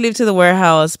I had to leave to the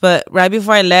warehouse. But right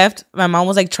before I left, my mom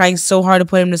was like trying so hard to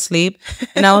put him to sleep.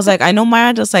 And I was like, I know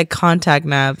Myra just like contact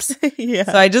naps. Yeah.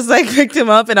 So I just like picked him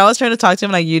up and I was trying to talk to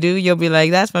him like you do. You'll be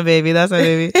like, that's my baby. That's my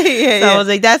baby. I was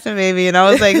like, that's my baby. And I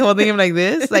was like holding him like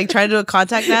this, like trying to do a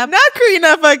contact nap. Not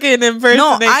Karina fucking in person.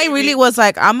 No, I really was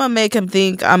like, I'm gonna make him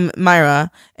think I'm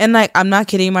Myra. And like, I'm not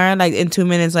kidding, Myra. Like in 2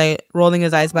 minutes, like rolling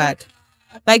his eyes back.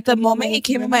 Like the moment he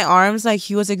came in my arms, like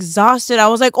he was exhausted. I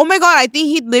was like, oh my God, I think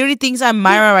he literally thinks I'm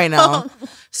Myra right now.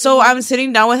 So I'm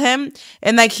sitting down with him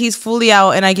and like he's fully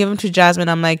out and I give him to Jasmine.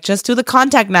 I'm like, just do the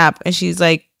contact nap. And she's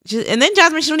like, and then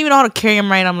Jasmine, she don't even know how to carry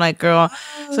him right. I'm like, girl.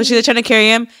 So she's trying to carry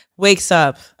him, wakes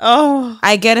up. Oh.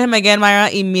 I get him again, Myra,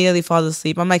 immediately falls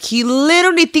asleep. I'm like, he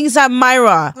literally thinks I'm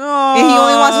Myra. Oh. And he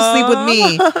only wants to sleep with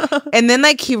me. And then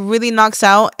like he really knocks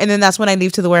out. And then that's when I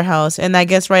leave to the warehouse. And I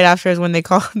guess right after is when they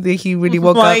call, he really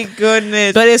woke up. My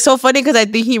goodness. But it's so funny because I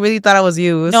think he really thought I was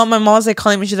you. No, my mom was like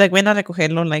calling me. She's like, ven a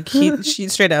recogerlo. Like she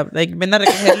straight up. Like, ven a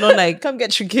recogerlo. Like, come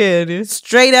get your kid.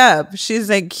 Straight up. She's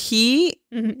like, he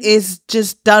is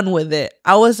just done with it.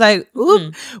 I was like,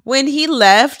 oop. When he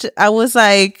left, I was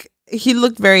like, he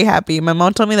looked very happy. My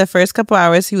mom told me the first couple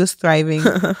hours he was thriving.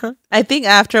 I think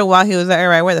after a while he was like, all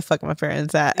right, where the fuck are my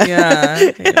parents at?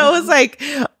 Yeah. And I was like,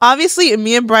 obviously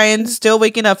me and Brian still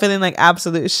waking up feeling like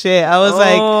absolute shit. I was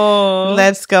like,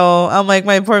 let's go. I'm like,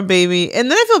 my poor baby. And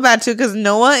then I feel bad too because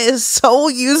Noah is so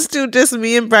used to just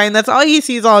me and Brian. That's all he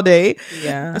sees all day.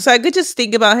 Yeah. So I could just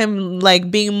think about him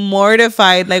like being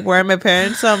mortified, like where are my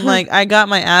parents? So I'm like, I got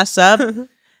my ass up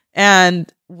and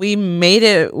we made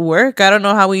it work. I don't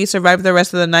know how we survived the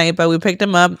rest of the night, but we picked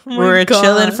him up. We were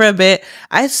chilling for a bit.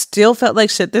 I still felt like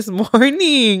shit this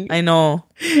morning. I know.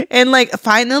 And like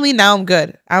finally now I'm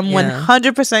good. I'm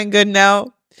 100% good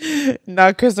now.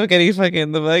 Not Crystal getting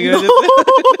fucking the bug.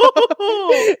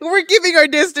 We're keeping our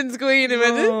distance, queen.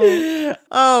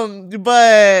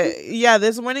 But yeah,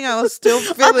 this morning I was still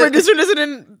feeling. Our producer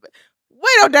listening.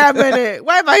 Wait a damn minute.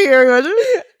 Why am I here?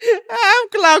 I'm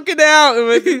clocking out.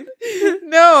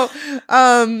 No.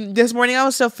 This morning I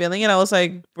was still feeling it. I was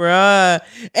like, bruh.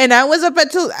 And I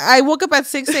woke up at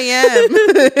 6 a.m.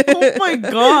 Oh my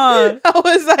God. I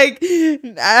was like,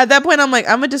 at that point, I'm like,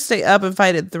 I'm going to just stay up and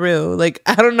fight it through. Like,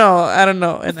 I don't know.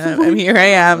 And I'm here I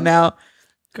am now.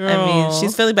 Girl. I mean,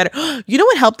 she's feeling better. You know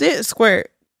what helped it?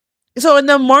 Squirt. So in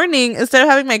the morning, instead of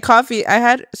having my coffee, I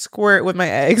had squirt with my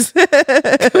eggs.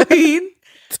 Queen.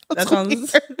 That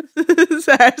sounds. So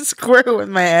I had squirt with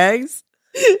my eggs.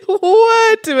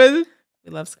 What? We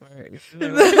love squirting.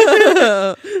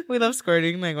 We love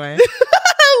squirting. Like why?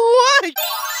 What?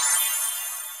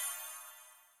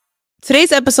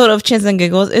 Today's episode of Chins and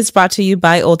Giggles is brought to you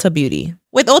by Ulta Beauty.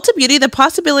 With Ulta Beauty, the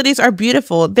possibilities are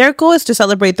beautiful. Their goal is to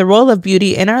celebrate the role of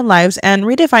beauty in our lives and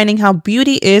redefining how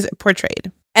beauty is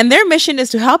portrayed. And their mission is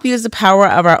to help use the power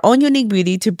of our own unique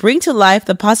beauty to bring to life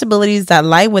the possibilities that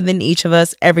lie within each of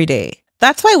us every day.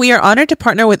 That's why we are honored to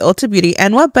partner with Ulta Beauty,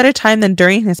 and what better time than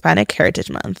during Hispanic Heritage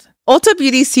Month. Ulta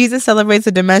Beauty season celebrates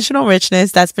the dimensional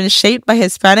richness that's been shaped by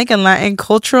Hispanic and Latin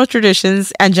cultural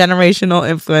traditions and generational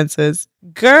influences.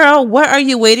 Girl, what are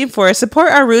you waiting for?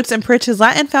 Support our roots and purchase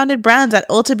Latin-founded brands at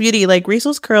Ulta Beauty like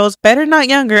Rizos Curls, Better Not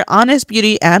Younger, Honest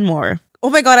Beauty, and more. Oh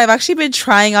my God, I've actually been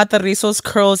trying out the Rizos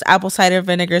Curls apple cider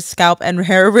vinegar scalp and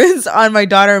hair rinse on my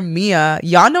daughter Mia.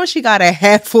 Y'all know she got a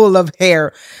head full of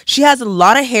hair. She has a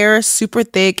lot of hair, super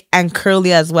thick and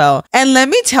curly as well. And let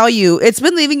me tell you, it's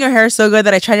been leaving her hair so good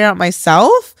that I tried it out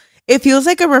myself. It feels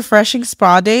like a refreshing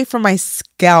spa day for my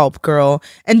scalp, girl.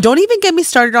 And don't even get me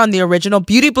started on the original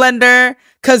beauty blender,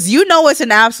 because you know it's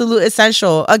an absolute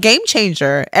essential, a game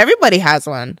changer. Everybody has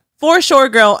one. For sure,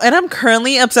 girl. And I'm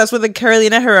currently obsessed with the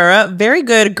Carolina Herrera Very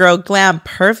Good Girl Glam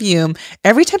perfume.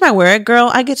 Every time I wear it, girl,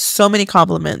 I get so many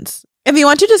compliments. If you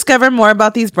want to discover more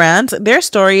about these brands, their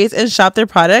stories, and shop their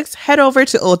products, head over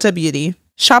to Ulta Beauty.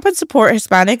 Shop and support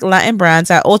Hispanic Latin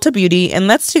brands at Ulta Beauty, and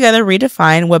let's together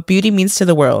redefine what beauty means to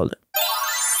the world.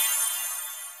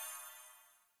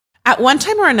 At one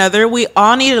time or another, we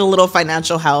all needed a little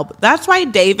financial help. That's why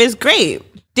Dave is great.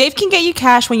 Dave can get you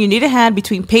cash when you need a hand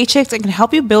between paychecks and can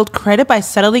help you build credit by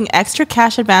settling extra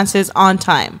cash advances on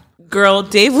time. Girl,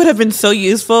 Dave would have been so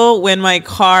useful when my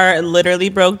car literally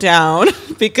broke down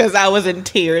because I was in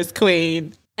tears,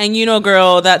 queen. And you know,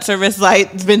 girl, that service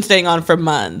light's been staying on for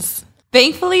months.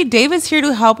 Thankfully, Dave is here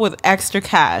to help with extra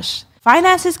cash.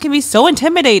 Finances can be so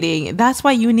intimidating. That's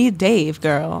why you need Dave,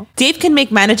 girl. Dave can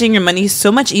make managing your money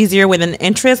so much easier with an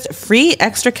interest-free,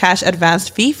 extra cash,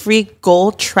 advanced, fee-free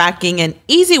goal tracking, and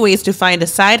easy ways to find a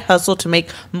side hustle to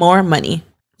make more money.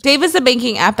 Dave is a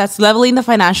banking app that's leveling the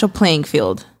financial playing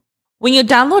field. When you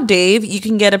download Dave, you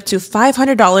can get up to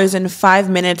 $500 in 5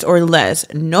 minutes or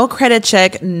less. No credit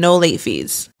check, no late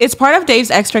fees. It's part of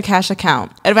Dave's extra cash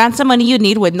account. Advance the money you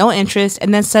need with no interest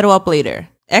and then settle up later.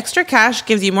 Extra cash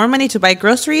gives you more money to buy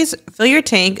groceries, fill your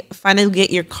tank, finally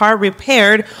get your car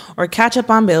repaired, or catch up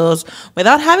on bills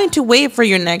without having to wait for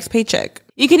your next paycheck.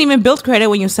 You can even build credit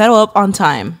when you settle up on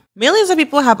time. Millions of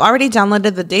people have already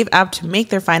downloaded the Dave app to make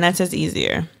their finances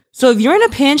easier. So if you're in a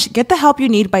pinch, get the help you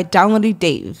need by downloading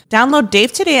Dave. Download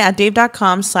Dave today at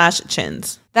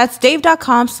dave.com/chins. That's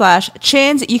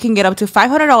dave.com/chins. You can get up to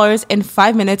 $500 in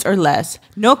 5 minutes or less.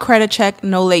 No credit check,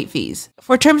 no late fees.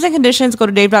 For terms and conditions, go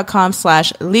to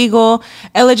dave.com/legal.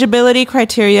 Eligibility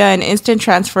criteria and instant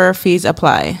transfer fees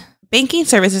apply. Banking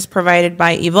services provided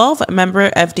by Evolve,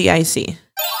 member FDIC.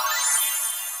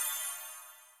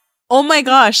 Oh my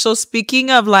gosh. So speaking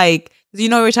of like, we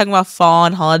were talking about fall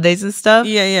and holidays and stuff.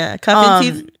 Yeah. Cuffing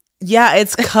season. Yeah,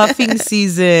 it's cuffing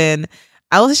season.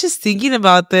 I was just thinking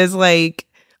about this. Like,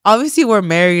 obviously we're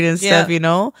married and stuff,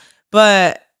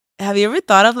 but have you ever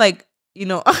thought of like,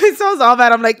 it sounds all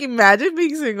bad. I'm like, imagine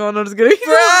being single. No, I'm just kidding.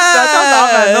 That sounds all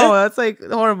bad. No, that's like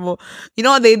horrible.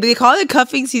 They call it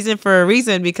cuffing season for a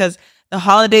reason because the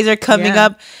holidays are coming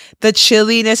up. The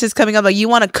chilliness is coming up. Like, you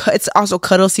want to it's also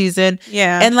cuddle season.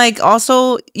 Yeah. And like,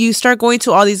 also you start going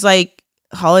to all these like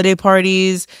holiday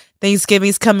parties.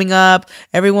 Thanksgiving's coming up.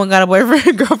 Everyone got a boyfriend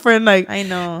and girlfriend. Like, I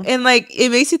know. And like, it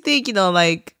makes you think,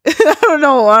 like, I don't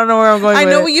know where I'm going. I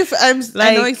know what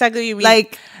I know exactly what you mean.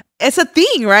 Like, it's a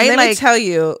thing, right? Let me tell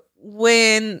you,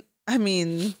 if I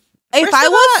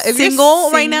was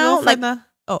single right now, like, I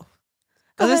was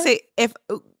gonna say,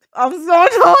 I'm so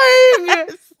annoying.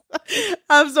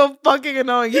 I'm so fucking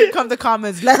annoying. You come to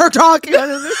comments, let her talk.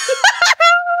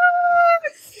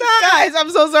 Guys,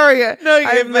 I'm so sorry. No,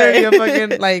 I'm very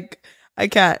fucking like, I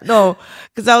can't. No,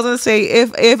 because I was gonna say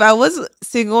if I was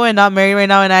single and not married right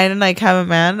now and I didn't like have a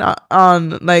man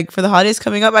on like for the holidays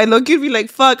coming up, I look you'd be like,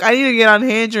 fuck, I need to get on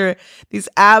Hinge or these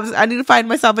apps. I need to find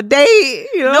myself a date.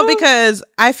 No, because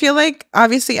I feel like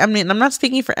obviously, I mean, I'm not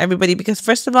speaking for everybody because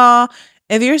first of all,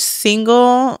 if you're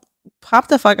single, pop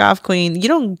the fuck off, queen. You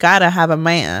don't gotta have a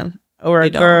man or a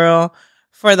girl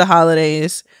for the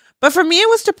holidays. But for me, it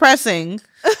was depressing.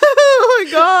 Oh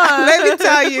my god! Let me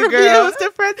tell you, girl. It was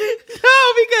depressing.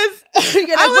 No, because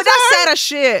I was sad as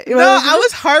shit. No, I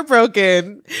was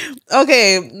heartbroken.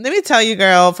 Okay, let me tell you,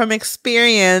 girl. From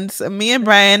experience, me and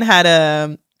Brian had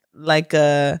a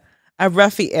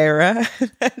roughy era.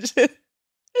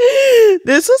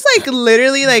 This was like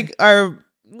literally like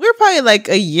we're probably like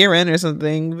a year in or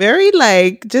something. Very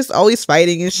like just always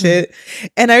fighting and shit.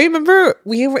 And I remember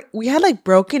we had like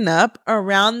broken up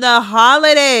around the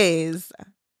holidays.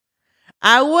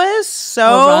 I was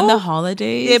so around the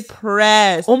holidays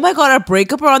depressed. Oh my god, a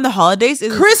breakup around the holidays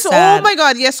is sad. Oh my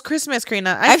god, yes, Christmas,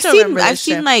 Karina. I've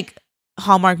seen like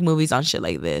Hallmark movies on shit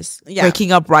like this. Yeah.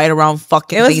 Breaking up right around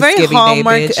fucking It was very Thanksgiving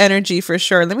Hallmark Day, bitch. energy for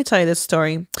sure. Let me tell you this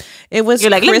story. It was You're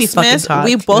like, let me Christmas. fucking talk.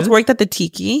 We both worked at the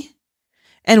Tiki.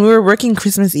 And we were working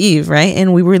Christmas Eve, right?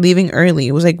 And we were leaving early.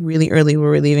 It was like really early we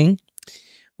were leaving.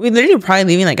 We literally were probably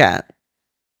leaving like at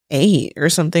 8 or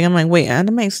something. I'm like, wait,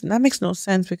 that makes no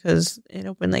sense because it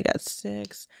opened like at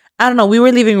 6. I don't know. We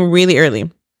were leaving really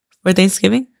early. For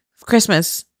Thanksgiving?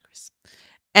 Christmas.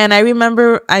 And I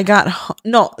remember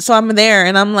so I'm there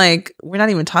and I'm like, we're not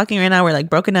even talking right now. We're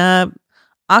like broken up,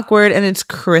 awkward, and it's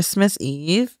Christmas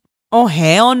Eve. Oh,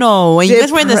 hell no. And you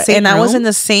guys were in the same room? I was in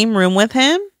the same room with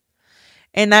him.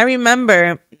 And I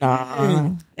remember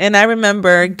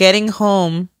getting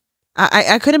home.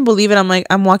 I couldn't believe it. I'm like,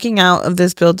 I'm walking out of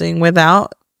this building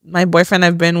without my boyfriend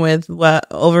I've been with,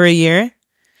 over a year.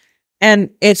 And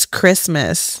it's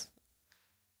Christmas.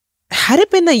 Had it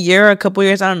been a year or a couple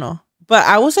years, I don't know. But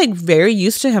I was like very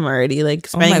used to him already, like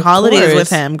spending holidays with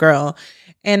him, girl.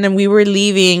 And then we were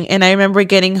leaving. And I remember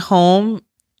getting home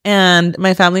and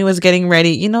my family was getting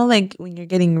ready. Like when you're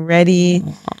getting ready,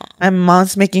 my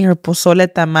mom's making her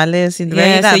pozole tamales. So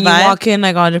you walk in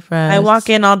like all depressed. I walk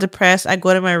in all depressed. I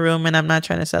go to my room and I'm not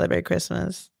trying to celebrate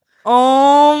Christmas.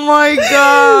 Oh my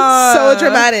god, so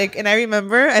dramatic. And I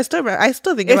remember, I still think about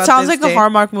it. It sounds like a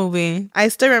Hallmark movie. I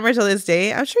still remember till this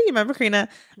day. I'm sure you remember, Karina.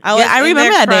 I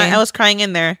remember that day. I was crying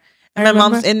in there. And my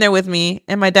mom's in there with me,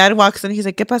 and my dad walks in. He's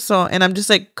like, "¿Qué pasó?" And I'm just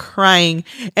like crying.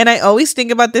 And I always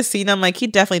think about this scene. I'm like, he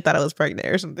definitely thought I was pregnant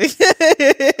or something.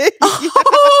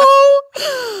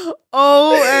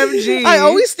 OMG. I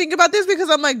always think about this because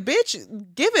I'm like, bitch,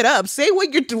 give it up. Say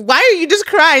what you're why are you just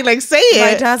crying? Like, say it.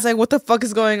 My dad's like, what the fuck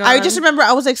is going on? I just remember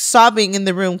I was like sobbing in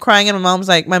the room, crying, and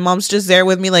my mom's just there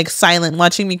with me, like silent,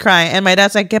 watching me cry. And my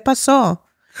dad's like, ¿Qué pasó?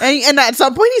 And at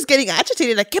some point he's getting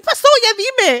agitated, like, ¿Qué pasó? Ya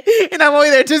dime. And I'm over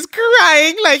there just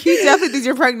crying. Like, he definitely thinks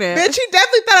you're pregnant. Bitch, he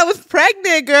definitely thought I was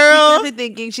pregnant, girl. He's definitely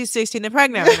thinking she's 16 and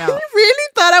pregnant right now. He really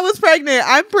thought I was pregnant.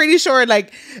 I'm pretty sure.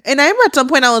 Like, and I remember at some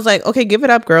point I was like, okay, give it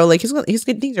up, girl. Like, he's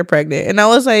thinks you're pregnant. And I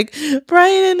was like,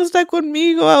 Brian, está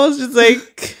conmigo. I was just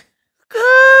like,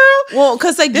 girl. Well,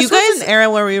 because like this you guys, was an era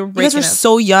where we were breaking you guys were up.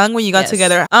 so young when you got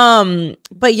together.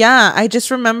 But yeah, I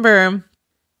just remember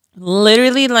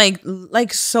literally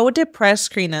like so depressed,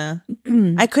 Karina.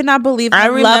 I could not believe the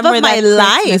love of my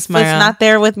life was not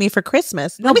there with me for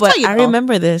Christmas. No, but I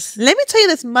remember this. Let me tell you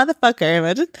this, motherfucker.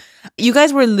 Imagine you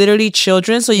guys were literally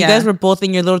children, so you guys were both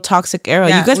in your little toxic era.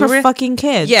 You guys were fucking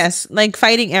kids. Yes, like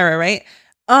fighting era, right?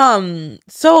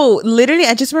 So literally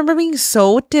I just remember being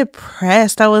so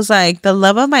depressed. I was like, the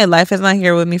love of my life is not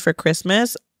here with me for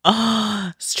Christmas.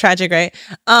 Oh, it's tragic, right?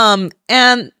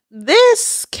 And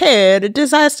this kid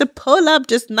decides to pull up,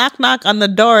 just knock on the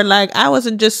door, like I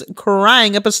wasn't just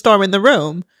crying up a storm in the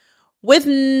room with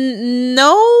he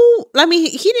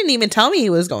didn't even tell me he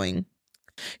was going.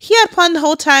 He had planned the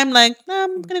whole time, like,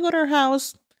 I'm gonna go to her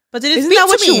house, but didn't Isn't that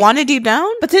what you wanted deep down?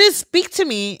 But didn't speak to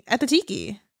me at the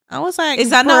tiki. I was like, is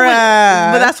that not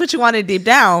what? But that's what you wanted deep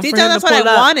down. Deep down, that's what I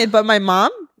wanted. But my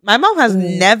mom has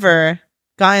never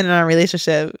gotten in a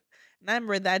relationship. And I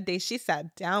remember that day she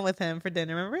sat down with him for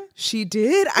dinner. Remember? She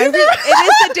did. It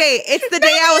is the day. It's the day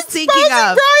I was thinking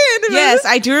of. Crying, yes,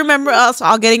 I do remember us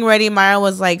all getting ready. Maya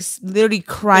was like literally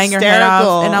crying her head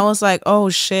off, and I was like, "Oh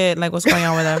shit! Like, what's going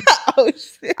on with them?" Oh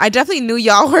shit! I definitely knew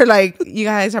y'all were like, you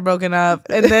guys are broken up.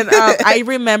 And then I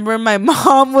remember my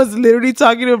mom was literally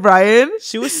talking to Brian.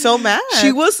 She was so mad.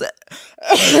 She was.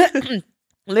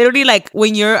 Literally, like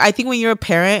when you're a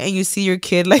parent and you see your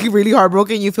kid like really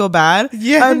heartbroken, you feel bad.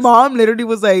 Yeah, my mom literally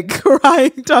was like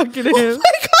crying, talking to him. Oh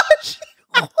my gosh,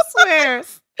 I swear.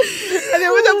 And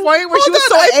there was a point where she was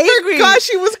so angry. God,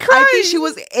 she was crying. I think she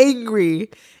was angry,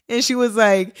 and she was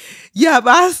like, "Yeah,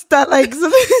 basta." Like she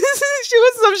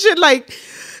was some shit like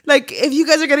if you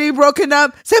guys are gonna be broken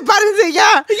up, sepárense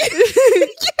ya.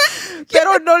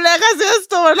 Pero no le hagas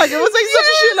esto. Like it was like some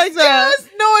shit like that. Yes.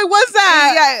 No, it was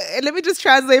that. Yeah, let me just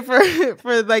translate for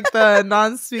like the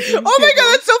non-speaking. Oh my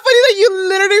god, that's so funny that you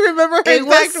literally remember her it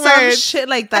exact was words. Some shit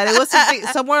like that. It was something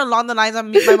somewhere along the lines of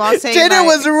my mom saying dinner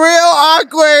was real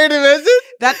awkward.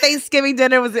 That Thanksgiving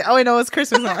dinner was it was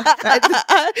Christmas. Huh?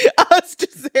 I was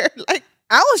just there like.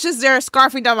 I was just there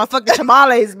scarfing down my fucking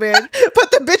tamales, man.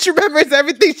 But the bitch remembers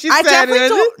everything she said. I definitely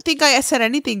don't think I said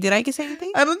anything. Did I say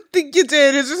anything? I don't think you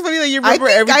did. It's just funny that you remember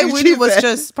everything. I really was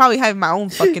just probably having my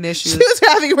own fucking issues. She was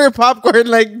having her popcorn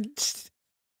like.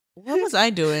 What was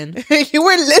I doing? You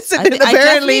weren't listening,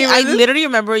 apparently. I literally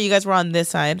remember you guys were on this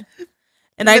side.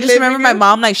 And I just remember my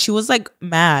mom, like, she was like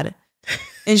mad.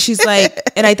 And she's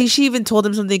like, and I think she even told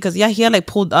him something because, he had like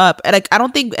pulled up. And like, I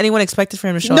don't think anyone expected for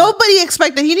him to show up. Nobody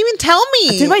expected. He didn't even tell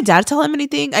me. Did my dad tell him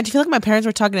anything? I feel like my parents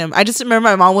were talking to him. I just remember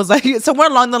my mom was like, somewhere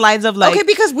along the lines of like. Okay,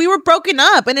 because we were broken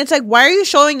up. And it's like, why are you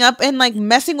showing up and like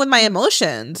messing with my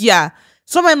emotions? Yeah.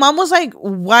 So my mom was like,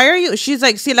 why are you? She's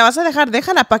like, si la vas a dejar,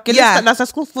 déjala, ¿pa qué la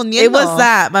estás confundiendo? It was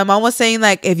that. My mom was saying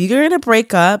like, if you're going to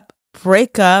break up.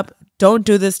 Don't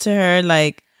do this to her.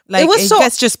 Like it was so.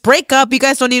 Guys just break up. You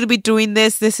guys don't need to be doing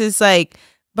this. This is like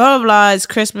blah blah blah. It's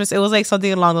Christmas. It was like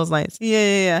something along those lines.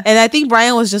 Yeah. And I think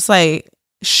Brian was just like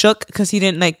shook because he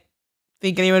didn't like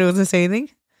think anybody was gonna say anything.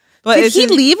 But did he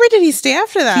leave or did he stay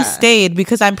after that? He stayed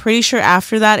because I'm pretty sure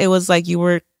after that it was like you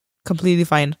were completely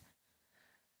fine.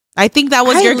 I think that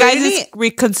was your guys'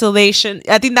 reconciliation.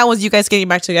 I think that was you guys getting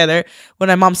back together when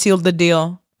my mom sealed the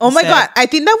deal. Oh my god! I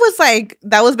think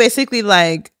that was basically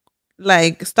like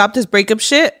stop this breakup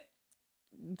shit.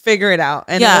 Figure it out.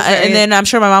 And and then I'm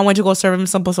sure my mom went to go serve him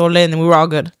some pozole and we were all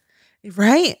good.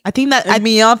 Right? I think that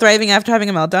me all thriving after having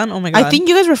a meltdown. Oh my god! I think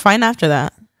you guys were fine after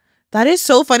that. That is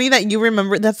so funny that you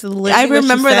remember. That's literally I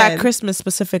remember that Christmas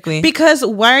specifically. Because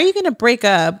why are you gonna break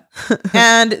up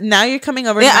and now you're coming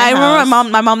over? Yeah, I remember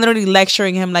my mom literally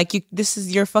lecturing him like,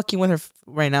 you're fucking with her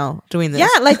right now doing this.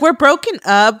 Yeah, like we're broken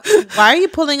up. Why are you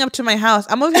pulling up to my house?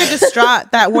 I'm over here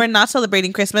distraught that we're not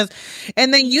celebrating Christmas,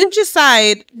 and then you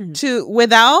decide to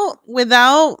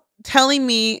without telling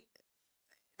me,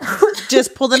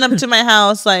 just pulling up to my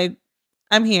house like.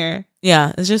 I'm here.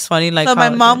 Yeah, it's just funny. Like, so my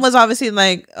mom was obviously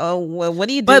like, "Oh, what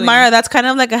are you doing?" But Myra, that's kind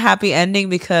of like a happy ending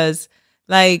because,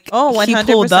 like, 100%. he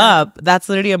pulled up. That's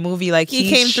literally a movie. Like,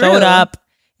 he showed up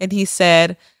and he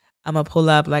said, "I'm gonna pull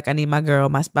up. Like, I need my girl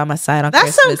by my side on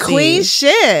Christmas Eve." That's some queen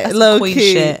shit. That's some queen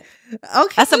shit.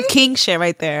 Okay, that's some king shit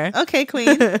right there. Okay, queen.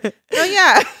 Oh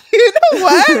yeah, you know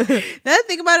what? Now I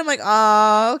think about it, I'm like,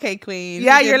 oh, okay, queen.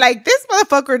 Yeah, you're like, this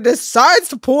motherfucker decides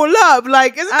to pull up.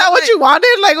 Like, isn't that what you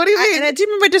wanted? Like, what do you mean? And I do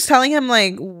remember just telling him,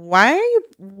 like,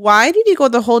 why did you go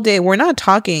the whole day? We're not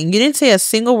talking. You didn't say a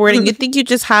single word, and you think you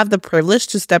just have the privilege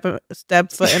to step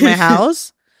foot in my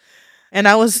house? And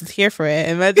I was here for it.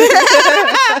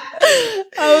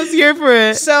 I was here for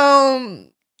it. So,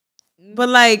 but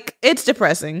like, it's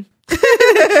depressing.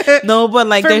 No, but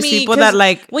like, there's people that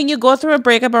like, when you go through a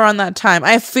breakup around that time,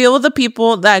 I feel the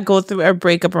people that go through a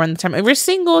breakup around the time. If you're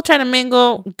single, trying to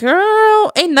mingle,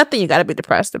 girl, ain't nothing you gotta be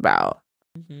depressed about.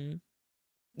 Mm-hmm.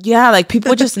 Yeah, like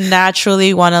people just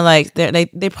naturally want to like,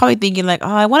 they're probably thinking like, oh,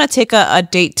 I want to take a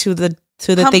date to the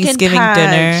Thanksgiving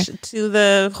dinner, to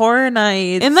the horror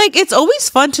night, and like it's always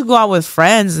fun to go out with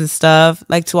friends and stuff,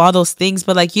 like to all those things.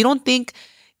 But like, you don't think.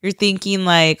 You're thinking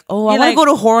like, oh, I want to go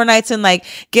to horror nights and like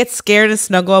get scared and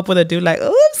snuggle up with a dude. Like,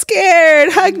 oh, I'm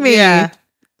scared. Hug me. Yeah.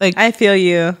 Like, I feel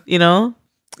you. You know?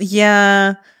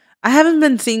 Yeah. I haven't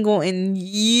been single in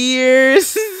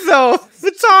years. So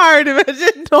it's hard.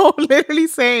 Imagine. No, literally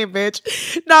same,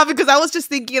 bitch. No, because I was just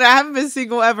thinking I haven't been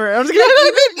single ever. I was like,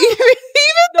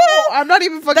 I'm not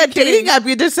even fucking that kidding. dating app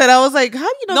you just said. I was like, how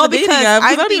do you know the dating app?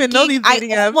 I don't even know these dating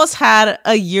apps. I almost had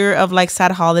a year of like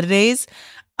sad holidays.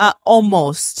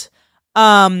 Almost.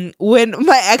 When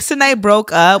my ex and I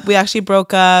broke up, we actually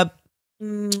broke up.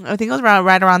 I think it was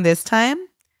right around this time.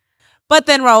 But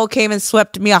then Raul came and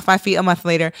swept me off my feet a month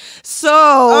later. So,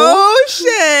 oh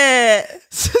shit!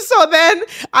 So then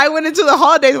I went into the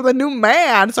holidays with a new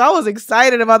man. So I was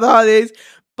excited about the holidays.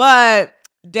 But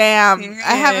damn,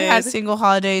 I haven't had single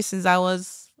holidays since I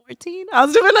was 14. I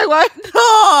was doing like, what?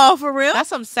 No, for real? That's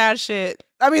some sad shit.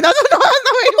 I mean, that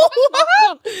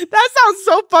sounds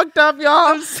so fucked up,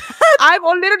 y'all. I've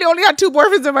literally only had 2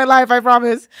 boyfriends in my life, I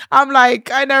promise. I'm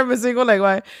like, I never been single. Like,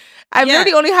 why? I've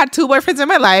literally only had 2 boyfriends in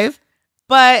my life.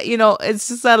 But, you know, it's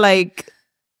just that, like,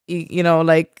 you know,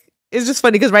 like, it's just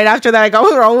funny because right after that, I got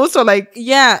with Raul. So, like,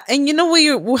 yeah. And you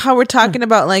know how we're talking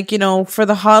about, like, you know, for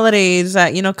the holidays,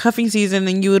 you know, cuffing season,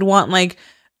 and you would want, like,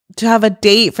 to have a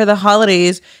date for the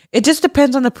holidays. It just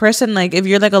depends on the person. Like, if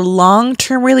you're like a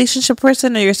long-term relationship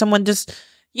person, or you're someone just,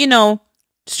 you know,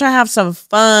 just trying to have some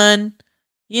fun,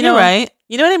 you know, right?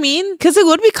 You know what I mean? Because it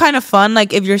would be kind of fun,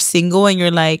 like, if you're single and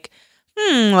you're like,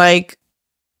 like,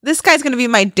 this guy's gonna be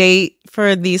my date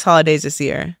for these holidays this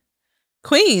year.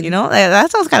 Queen, you know,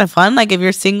 that sounds kind of fun. Like, if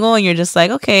you're single and you're just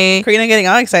like, okay, Karina getting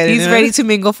all excited, he's ready to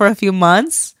mingle for a few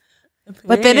months.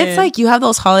 But then it's like you have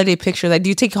those holiday pictures. Like, do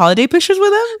you take holiday pictures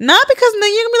with him? Not because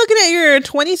then you're gonna be looking at your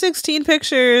 2016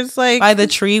 pictures, like by the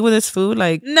tree with his food.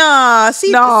 Like, nah,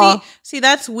 see,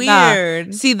 that's weird.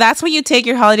 Nah. See, that's when you take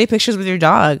your holiday pictures with your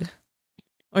dog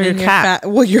or your cat.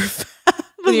 Well, your family.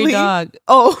 With your dog.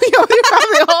 Oh, yeah, with your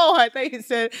family. Oh, I thought you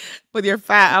said with your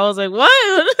fat. I was like, what?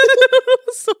 I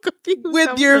was so confused.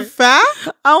 With your fat?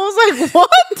 I was like,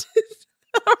 what?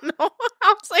 I don't know.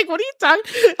 I was like, what are you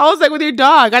talking? I was like, with your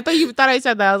dog. I thought I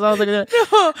said that. I was like, no,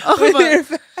 with your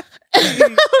fat.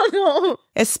 No.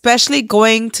 Especially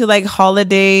going to like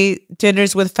holiday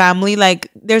dinners with family.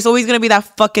 Like, there's always gonna be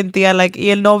that fucking tia, like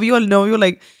el novio,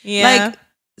 like, yeah. Like,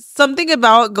 something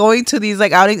about going to these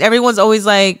like outings. Everyone's always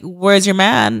like, where's your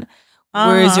man?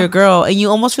 Where's your girl? And you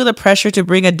almost feel the pressure to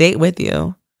bring a date with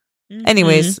you. Mm-hmm.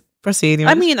 Anyways, proceed.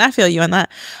 I mean, I feel you on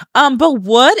that. But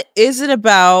what is it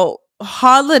about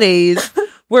holidays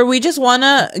where we just want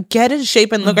to get in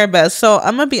shape and look our best? So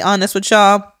I'm gonna be honest with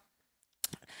y'all.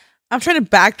 I'm trying to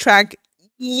backtrack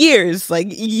years,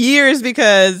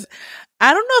 because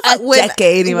I don't know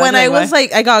if when I was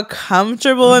like, I got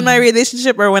comfortable in my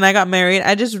relationship, or when I got married,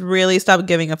 I just really stopped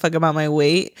giving a fuck about my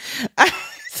weight.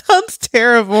 Sounds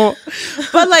terrible,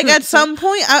 but like at some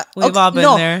point, we've all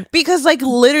been there. Because like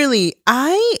literally,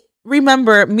 I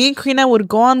remember me and Karina would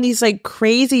go on these like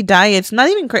crazy diets. Not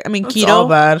even I mean, keto. All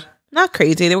bad. Not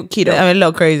crazy. They were keto. I mean, a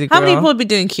little crazy. Girl. How many people would be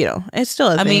doing keto? It's still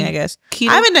a thing, I guess. Keto,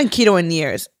 I haven't done keto in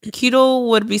years. Keto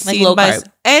would be seen like by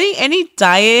any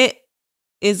diet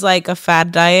is like a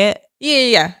fad diet.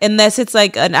 Yeah. Unless it's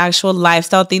like an actual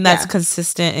lifestyle thing that's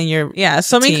consistent in your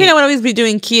So me and Karina would always be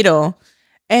doing keto.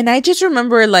 And I just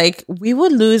remember like we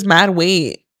would lose mad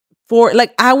weight for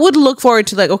like I would look forward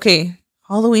to like, okay,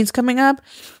 Halloween's coming up.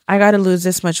 I gotta lose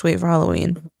this much weight for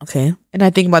Halloween. Okay. And I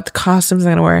think about the costumes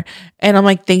I'm gonna wear. And I'm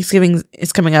like, Thanksgiving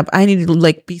is coming up. I need to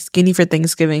like be skinny for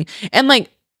Thanksgiving. And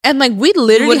we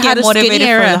literally had a skinny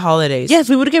era for the holidays. Yes,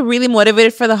 we would get really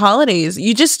motivated for the holidays.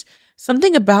 You just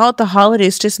something about the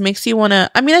holidays just makes you want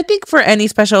to. I mean, I think for any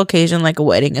special occasion like a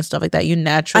wedding and stuff like that, you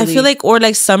naturally. I feel like or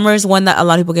like summer is one that a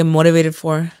lot of people get motivated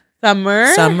for. Summer,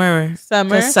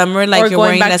 like you're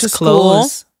wearing less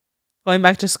clothes. Going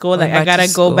back to school, like I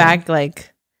gotta go back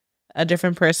like a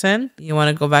different person. You want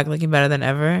to go back looking better than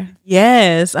ever?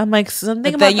 Yes, I'm like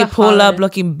something. But then you pull up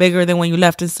looking bigger than when you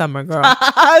left in summer, girl.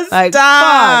 Like,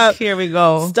 stop. Fuck, here we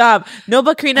go. Stop. No,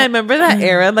 but Karina, I remember that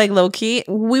era, like low key.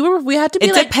 We had to be.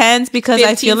 It like depends because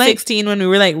 15, I feel like 16 when we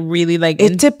were like really like.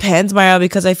 It depends, Mara,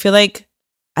 because I feel like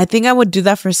I think I would do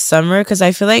that for summer because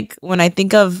I feel like when I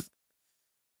think of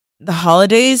the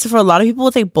holidays for a lot of people,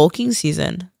 it's like bulking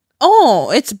season. Oh,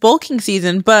 it's bulking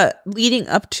season, but leading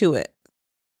up to it.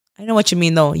 I know what you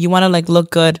mean, though. You want to like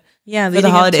look good, for the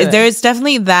holidays. There's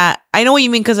definitely that. I know what you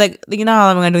mean because like you know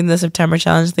how I'm doing the September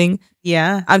challenge thing.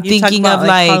 Yeah, I'm thinking of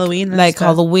like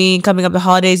Halloween coming up, the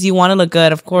holidays. You want to look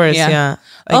good, of course. Yeah.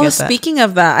 Oh, speaking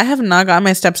of that, I have not got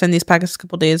my steps in these past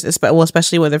couple days.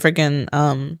 Especially with the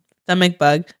freaking stomach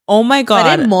bug. Oh my god,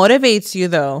 but it motivates you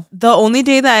though. The only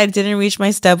day that I didn't reach my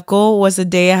step goal was the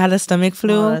day I had a stomach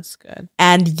flu. Oh, that's good.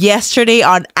 And yesterday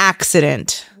on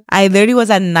accident, I literally was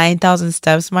at 9,000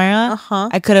 steps, Mara.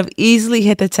 I could have easily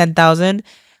hit the 10,000.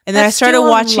 And then I started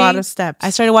watching a lot of steps. I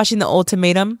started watching The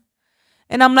Ultimatum.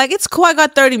 And I'm like, it's cool. I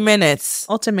got 30 minutes.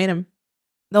 Ultimatum.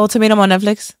 The Ultimatum on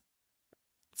Netflix.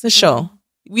 It's a show.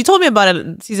 You told me about it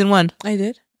in season 1. I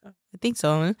did. I think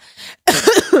so.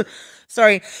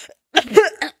 Sorry.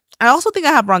 I also think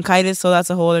I have bronchitis, so that's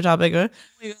a whole other topic. So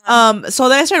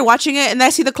then I started watching it and I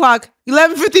see the clock,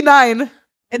 11:59.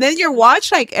 And then your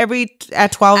watch, like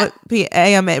at 12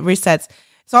 a.m. it resets.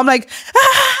 So I'm like,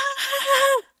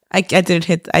 I didn't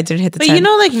hit the 10. But you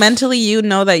know, like mentally, you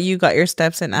know that you got your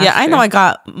steps in. After. Yeah, I know I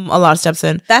got a lot of steps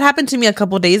in. That happened to me a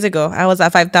couple days ago. I was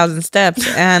at 5,000 steps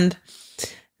and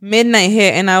midnight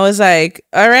hit, and I was like,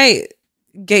 all right,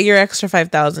 get your extra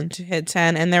 5,000 to hit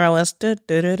 10. And there I was. There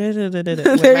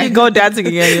you go, dancing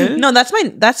again. No,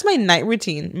 that's my night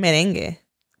routine. Merengue.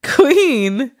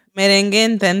 Queen.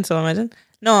 Merengue intenso, imagine.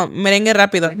 No, merengue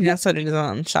rápido. That's what it is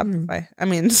on Shopify. I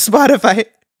mean, Spotify.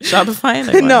 Shopify?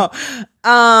 Like no.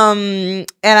 And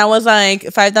I was like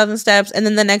 5,000 steps. And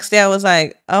then the next day I was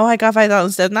like, oh, I got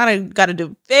 5,000 steps. Now I got to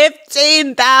do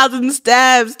 15,000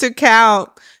 steps to count.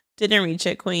 Didn't reach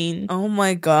it, queen. Oh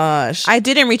my gosh. I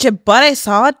didn't reach it, but I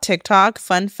saw a TikTok.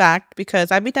 Fun fact, because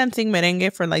I've been dancing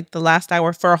merengue for like the last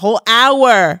hour for a whole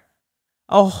hour.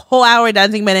 A whole hour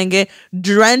dancing merengue,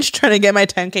 drenched trying to get my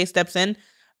 10K steps in.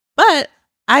 But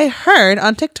I heard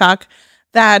on TikTok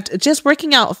that just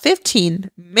working out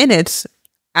 15 minutes,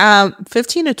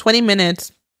 15 to 20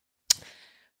 minutes,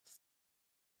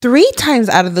 3 times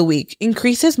out of the week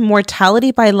increases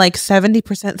mortality by like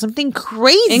 70%. Something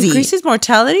crazy. Increases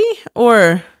mortality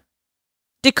or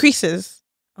decreases?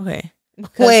 Okay.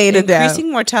 Wait,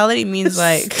 increasing mortality means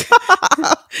like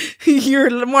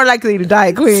you're more likely to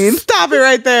die, queen. Stop it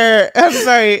right there. I'm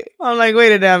sorry. I'm like,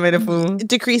 wait a damn, I made a fool. It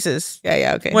decreases.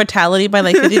 Yeah, okay. Mortality by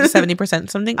like 50 to 70%.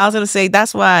 Something. I was gonna say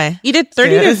that's why. You did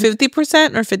 30 to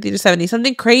 50% or 50 to 70.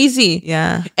 Something crazy.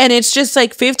 Yeah. And it's just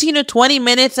like 15 to 20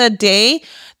 minutes a day,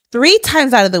 3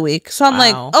 times out of the week. So I'm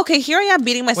like, okay, here I am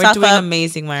beating myself up. We're doing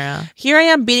amazing, Mara. Here I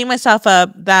am beating myself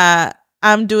up that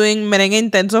I'm doing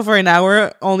merengue intenso for an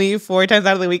hour only 4 times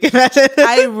out of the week.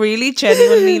 I really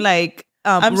genuinely like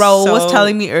Raul was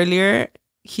telling me earlier,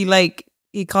 he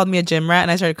called me a gym rat and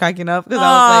I started cracking up because I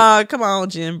was like, come on,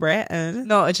 gym brat.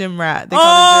 No, a gym rat. They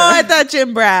call it I thought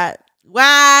gym brat.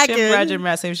 Whack. Gym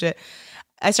rat, same shit.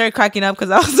 I started cracking up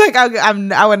because I was like,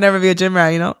 I would never be a gym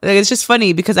rat, you know? Like, it's just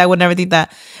funny because I would never think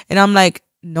that. And I'm like,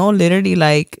 no, literally,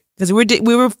 like, because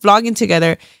we were vlogging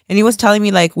together and he was telling me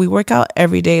like we work out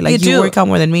every day, like you work out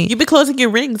more than me. You be closing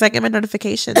your rings. I get my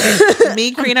notifications. Me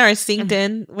and Karina are synced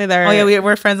in with our. Oh yeah,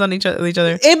 we're friends on each other.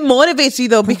 It motivates you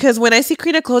though because when I see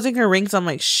Karina closing her rings, I'm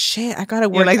like, shit, I gotta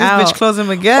work like out. This bitch close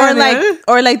them again.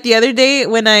 Or like the other day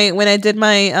when I did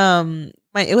my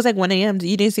it was like 1 a.m.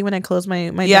 You didn't see when I closed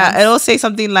my yeah, dance? It'll say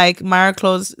something like Mara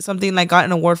closed something like got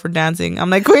an award for dancing.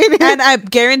 I'm like, wait, and I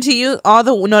guarantee you all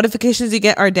the notifications you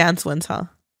get are dance ones, huh?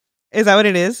 Is that what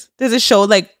it is? Does it show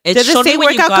like does it say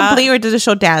workout complete or does it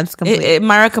show dance complete?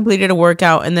 Mara completed a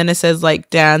workout and then it says like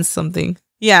dance something.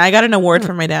 Yeah, I got an award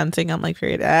for my dancing. I'm like,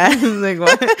 period. Like,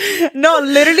 what? No,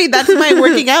 literally, that's my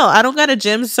working out. I don't got a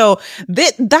gym, so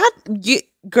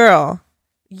girl,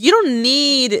 You don't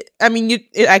need. I mean,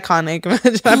 iconic.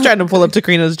 I'm trying to pull up to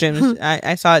Karina's gym.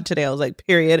 I saw it today. I was like,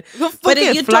 period. But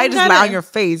if you fly just lie on your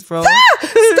face, bro.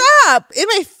 Stop! In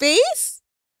my face?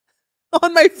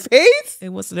 On my face? It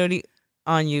was literally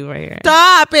on you right here.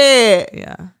 Stop it!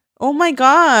 Yeah. Oh my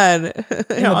god! A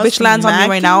bitch lands on me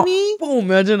right now.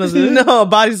 Boom! Imagine no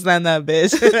body slam that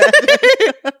bitch.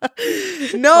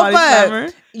 No,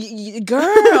 but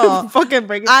girl, fucking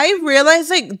break it. I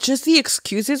realize like just the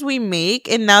excuses we make,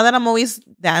 and now that I'm always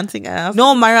dancing out.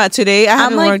 No, Myra, today I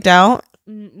haven't worked out.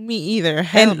 Me either.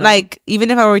 And like,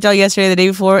 even if I worked out yesterday, the day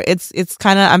before, it's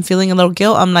kind of, I'm feeling a little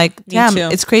guilt. I'm like, damn,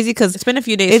 it's crazy because it's been a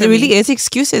few days. It really is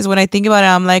excuses. When I think about it,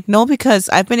 I'm like, no, because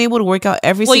I've been able to work out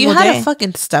every single day. Well, you had a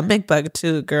fucking stomach bug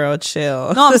too, girl.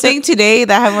 Chill. No, I'm saying today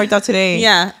that I haven't worked out today.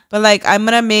 Yeah. But like, I'm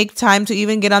going to make time to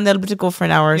even get on the elliptical for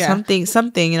an hour or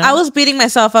something, you know? I was beating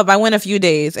myself up. I went a few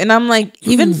days and I'm like,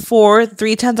 even 3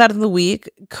 times out of the week,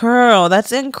 girl,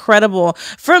 that's incredible.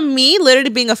 For me, literally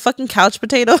being a fucking couch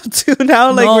potato to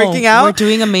now, like working out. We're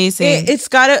doing amazing. It's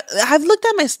gotta, I've looked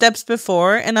at my steps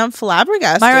before and I'm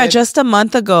flabbergasted. Myra, just a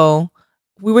month ago,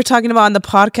 we were talking about on the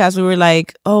podcast, we were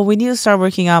like, oh, we need to start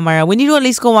working out, Myra. We need to at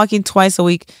least go walking twice a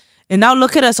week. And now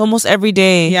look at us almost every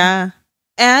day. Yeah.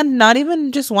 And not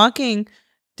even just walking,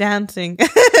 dancing.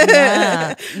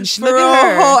 Yeah. For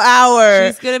a whole hour.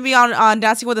 She's going to be on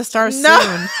Dancing with the Stars soon.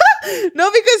 No,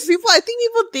 because I think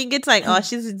people think it's like, oh,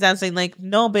 she's dancing. Like,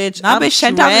 no, bitch. Nah, bitch,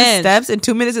 10,000 steps in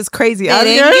 2 minutes is crazy. Like,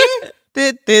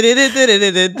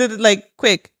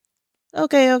 quick.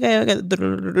 Okay.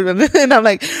 And I'm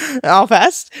like, all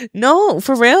fast. No,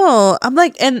 for real. I'm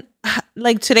like, and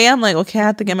like today I'm like, okay, I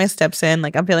have to get my steps in.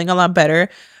 Like, I'm feeling a lot better.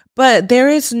 But there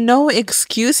is no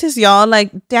excuses, y'all.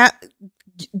 Like,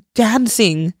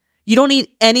 dancing. You don't need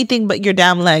anything but your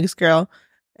damn legs, girl.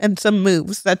 And some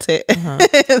moves. That's it.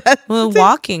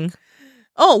 Walking.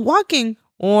 Oh, walking.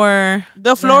 Or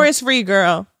the floor is free,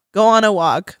 girl. Go on a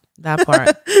walk. That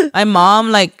part. My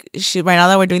mom, like, she right now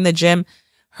that we're doing the gym,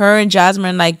 her and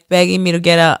Jasmine like begging me to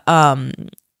get a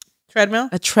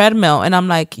treadmill, and I'm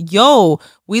like, yo,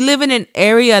 we live in an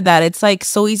area that it's like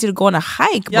so easy to go on a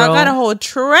hike, bro. Y'all got a whole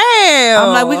trail.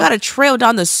 I'm like, we got a trail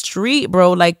down the street,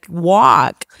 bro. Like,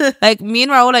 walk. Like, me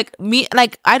and Raul,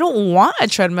 like I don't want a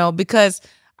treadmill because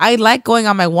I like going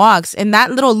on my walks, and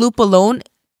that little loop alone,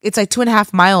 it's like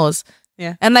 2.5 miles.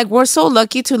 Yeah. And like, we're so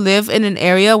lucky to live in an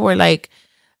area where like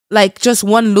just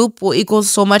one loop will equal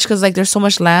so much because like there's so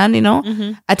much land, you know.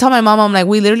 I tell my mom, I'm like,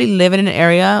 we literally live in an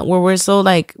area where we're so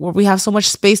like, where we have so much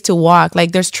space to walk.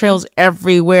 Like, there's trails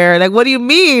everywhere. Like, what do you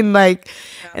mean? Like,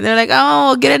 and they're like,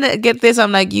 oh, get this.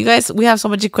 I'm like, you guys, we have so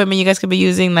much equipment you guys could be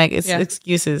using. Like, it's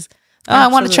excuses. Oh, absolutely.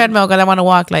 I want a treadmill because I want to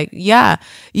walk. Like, yeah,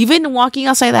 even walking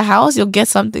outside the house, you'll get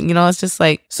something. You know, it's just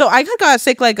like. So I got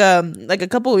sick like a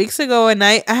couple of weeks ago, and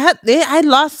I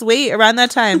lost weight around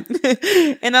that time,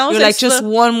 and I was like just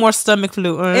one more stomach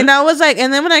flu, and I was like,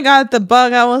 and then when I got the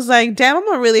bug, I was like, damn, I'm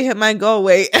gonna really hit my goal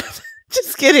weight.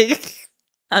 Just kidding.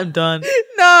 I'm done.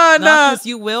 No, because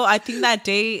you will. I think that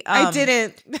day I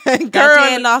didn't. That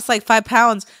day I lost like 5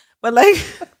 pounds, but like.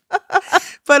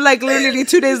 But like literally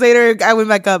 2 days later, I went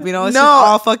back up. You know, it's just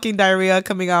all fucking diarrhea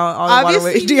coming out. All the water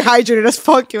weight, dehydrated as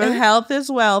fuck. And health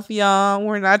is wealth, y'all.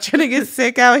 We're not trying to get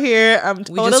sick out here.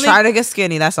 We just trying to get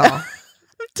skinny. That's all. I'm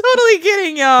totally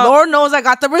kidding, y'all. Lord knows I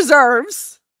got the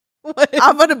reserves.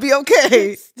 I'm gonna be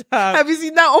okay. Stop. Have you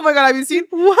seen that? Oh my god, have you seen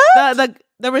what?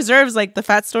 The reserves, like the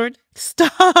fat stored?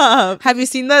 Stop. Have you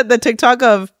seen the TikTok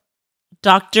of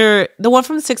the one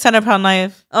from 600 Pound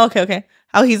Life? Okay.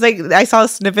 How he's like, I saw a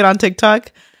snippet on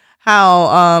TikTok.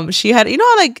 How she had, you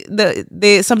know, like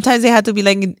they sometimes they had to be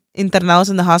like internados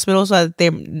in the hospital so that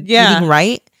they're eating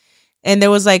right. And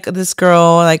there was like this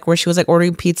girl like where she was like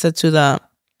ordering pizza to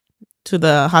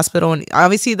the hospital, and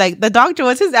obviously like the doctor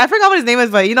was I forgot what his name was,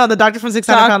 but you know, the doctor from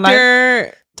 600 Pound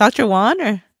Life, Dr. Juan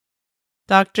or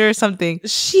Doctor something.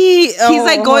 He's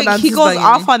like going, he goes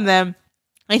off on them,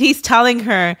 and he's telling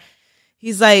her.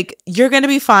 He's like, you're going to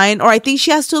be fine. Or I think she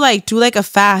has to like do like a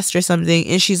fast or something.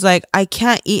 And she's like, I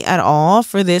can't eat at all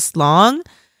for this long.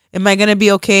 Am I going to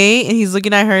be okay? And he's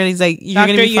looking at her and he's like, you're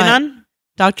going to be fine.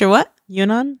 Dr. what?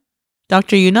 Yunan?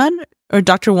 Dr. Yunan or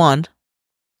Dr. Wand?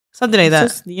 Something like that.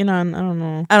 Just Yunan.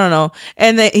 I don't know.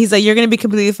 And then he's like, you're going to be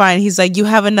completely fine. He's like, you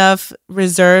have enough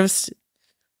reserves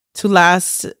to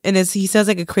last. And he says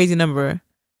like a crazy number.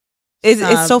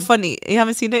 It's so funny. You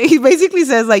haven't seen it? He basically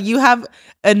says like you have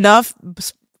enough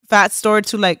fat stored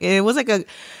to like, it was like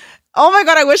oh my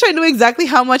god, I wish I knew exactly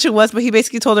how much it was, but he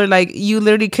basically told her like you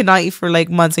literally cannot eat for like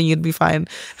months and you'd be fine.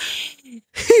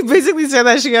 He basically said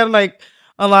that she had like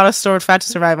a lot of stored fat to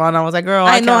survive on. I was like, girl,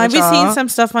 I know. I've been seeing some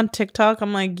stuff on TikTok.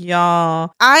 I'm like,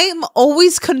 y'all. I'm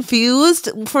always confused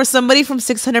for somebody from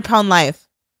 600 Pound Life.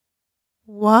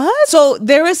 What? So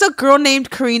there is a girl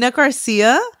named Karina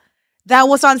Garcia that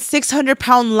was on 600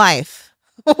 Pound Life.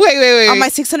 Wait. On my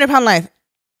 600 Pound Life.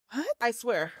 What? I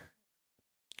swear.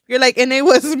 You're like, and it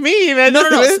was me. Man.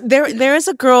 No. There is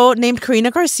a girl named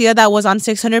Karina Garcia that was on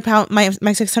 600 Pound, my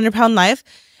 600 Pound Life.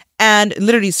 And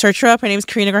literally search her up. Her name's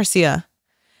Karina Garcia.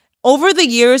 Over the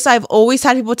years, I've always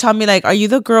had people tell me, like, are you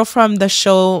the girl from the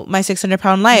show My 600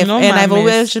 Pound Life? No, and I've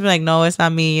always just been like, no, it's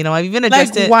not me. You know, I've even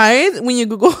addressed it. Why? When you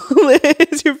Google it,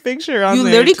 it's your picture on there.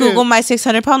 You literally Google My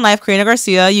 600 Pound Life, Karina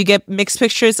Garcia. You get mixed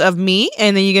pictures of me,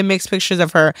 and then you get mixed pictures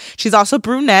of her. She's also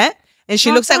brunette, and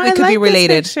she looks like we could be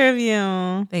related. This picture of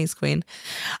you. Thanks, Queen.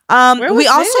 Where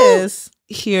was this?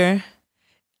 Here.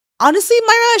 Honestly,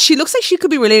 Myra, she looks like she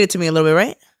could be related to me a little bit,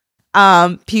 right?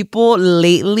 People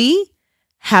lately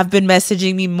have been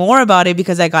messaging me more about it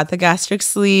because I got the gastric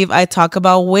sleeve. I talk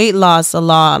about weight loss a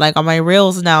lot, like on my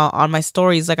reels now, on my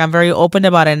stories. Like, I'm very open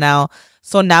about it now.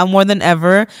 So now more than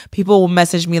ever, people will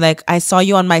message me like, I saw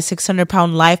you on My 600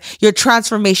 Pound Life. Your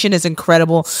transformation is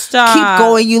incredible. Stop. Keep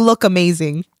going. You look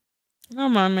amazing. No,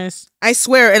 mamas. I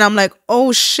swear. And I'm like,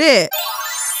 oh shit.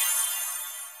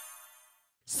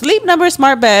 Sleep Number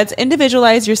smart beds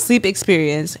individualize your sleep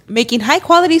experience, making high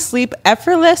quality sleep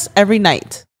effortless every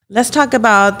night. Let's talk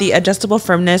about the adjustable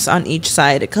firmness on each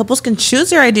side. Couples can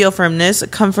choose your ideal firmness,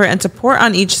 comfort, and support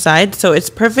on each side, so it's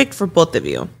perfect for both of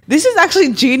you. This is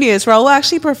actually genius. Raul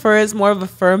actually prefers more of a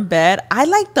firm bed. I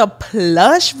like the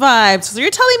plush vibes. So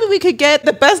you're telling me we could get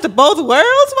the best of both worlds,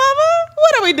 mama?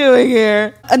 What are we doing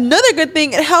here? Another good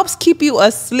thing, it helps keep you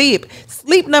asleep.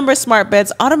 Sleep Number smart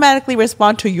beds automatically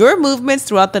respond to your movements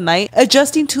throughout the night,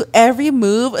 adjusting to every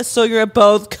move so you're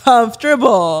both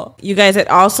comfortable. You guys, it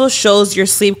also shows your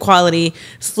sleep quality.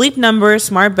 Sleep Number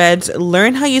smart beds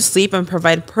learn how you sleep and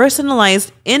provide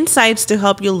personalized insights to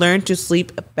help you learn to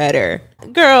sleep better.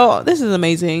 Girl, this is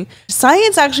amazing.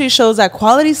 Science actually shows that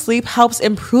quality sleep helps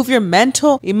improve your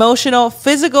mental, emotional,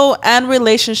 physical, and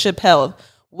relationship health.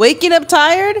 Waking up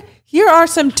tired? Here are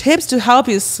some tips to help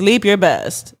you sleep your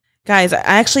best. Guys, I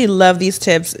actually love these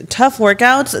tips. Tough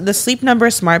workouts, the Sleep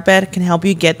Number smart bed can help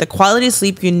you get the quality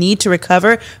sleep you need to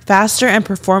recover faster and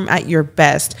perform at your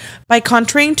best. By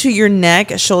contouring to your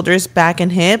neck, shoulders, back,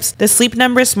 and hips, the Sleep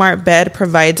Number smart bed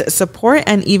provides support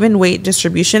and even weight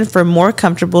distribution for more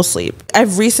comfortable sleep.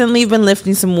 I've recently been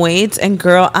lifting some weights, and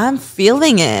girl, I'm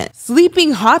feeling it.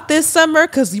 Sleeping hot this summer?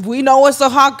 Because we know it's a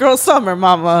hot girl summer,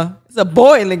 mama. It's a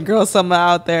boiling girl summer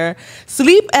out there.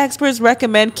 Sleep experts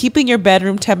recommend keeping your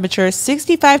bedroom temperature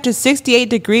 65 to 68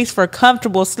 degrees for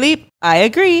comfortable sleep. I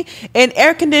agree. An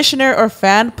air conditioner or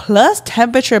fan plus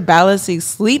temperature balancing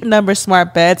Sleep Number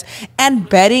smart beds and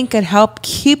bedding can help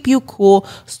keep you cool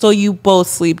so you both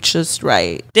sleep just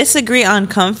right. Disagree on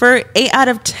comfort? 8 out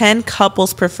of 10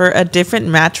 couples prefer a different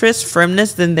mattress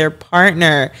firmness than their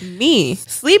partner. Me.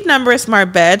 Sleep Number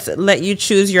smart beds let you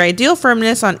choose your ideal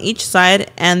firmness on each side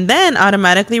and then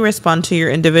automatically respond to your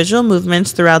individual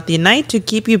movements throughout the night to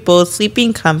keep you both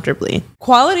sleeping comfortably.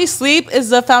 Quality sleep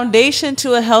is the foundation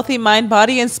to a healthy mind,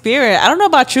 body, and spirit. I don't know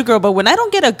about you, girl, but when I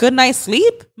don't get a good night's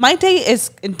sleep, my day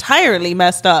is entirely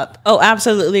messed up. Oh,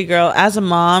 absolutely, girl. As a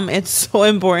mom, it's so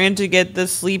important to get the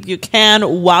sleep you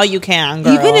can while you can,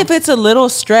 girl. Even if it's a little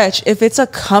stretch, if it's a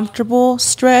comfortable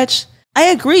stretch, I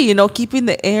agree, you know, keeping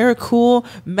the air cool,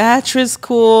 mattress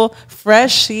cool,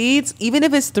 fresh sheets. Even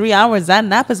if it's 3 hours, that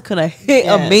nap is gonna hit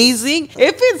amazing.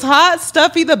 If it's hot,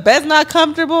 stuffy, the bed's not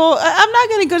comfortable, I'm not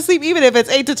getting good sleep even if it's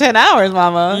 8 to 10 hours,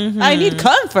 mama. Mm-hmm. I need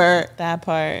comfort. That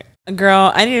part.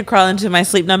 Girl, I need to crawl into my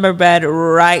Sleep Number bed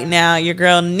right now. Your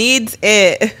girl needs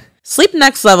it. Sleep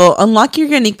next level. Unlock your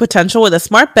unique potential with a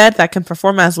smart bed that can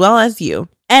perform as well as you.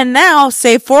 And now,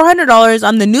 save $400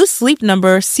 on the new Sleep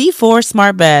Number C4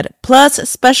 smart bed, plus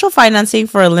special financing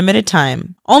for a limited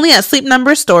time. Only at Sleep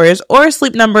Number stores or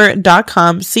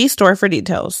sleepnumber.com. See store for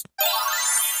details.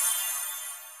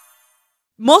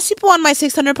 Most people on My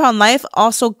 600 Pound Life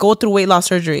also go through weight loss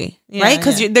surgery, right?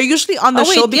 Because they're usually on the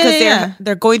show because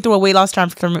they're going through a weight loss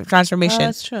transformation. Oh,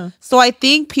 that's true. So I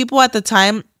think people at the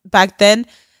time, back then,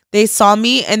 they saw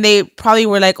me and they probably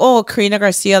were like, oh, Karina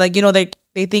Garcia, like, you know, they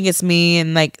think it's me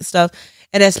and like stuff.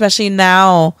 And especially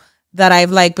now that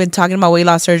I've like been talking about weight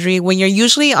loss surgery, when you're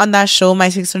usually on that show, My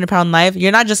 600 Pound Life,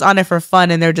 you're not just on it for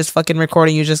fun and they're just fucking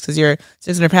recording you just because you're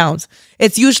 600 pounds.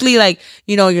 It's usually like,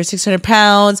 you know, you're 600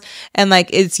 pounds and like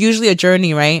it's usually a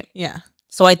journey, right? Yeah.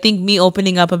 So I think me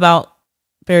opening up about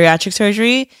bariatric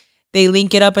surgery, they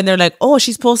link it up and they're like, oh,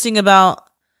 she's posting about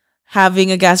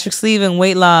having a gastric sleeve and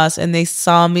weight loss, and they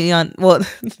saw me on, well,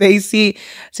 they see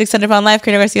 600 Pound Life,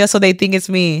 Karina Garcia, so they think it's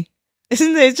me.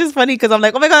 Isn't it? It's just funny because I'm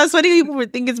like, oh my God, that's funny. People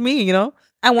would think it's me, you know?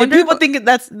 I wonder if people think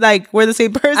that's like we're the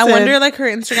same person. I wonder like her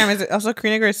Instagram, is it also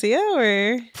Karina Garcia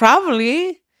or?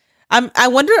 Probably. I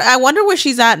wonder where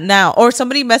she's at now. Or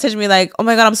somebody messaged me like, oh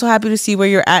my God, I'm so happy to see where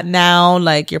you're at now,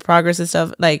 like your progress and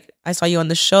stuff. Like I saw you on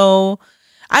the show.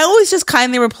 I always just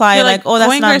kindly reply like, oh,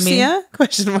 that's not Garcia? Me.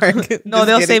 Question mark. No,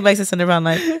 they'll say by 600 Pound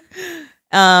Life.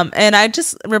 And I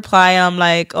just reply, I'm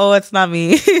like, oh, it's not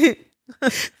me.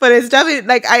 But it's definitely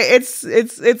like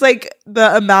it's like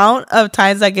the amount of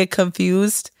times I get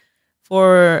confused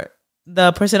for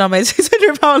the person on my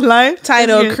 600 Pound Life.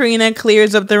 Title: Karina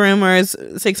clears up the rumors.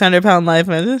 600 Pound Life.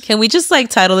 Can we just like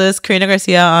title this Karina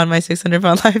Garcia on my 600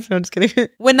 Pound Life? No, I'm just kidding.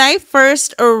 When I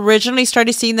first originally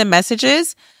started seeing the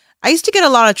messages, I used to get a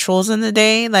lot of trolls in the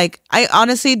day. Like I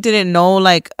honestly didn't know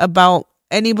like about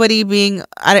anybody being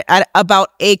about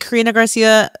a Karina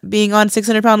Garcia being on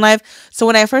 600 Pound Life. So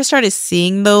when I first started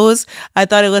seeing those, I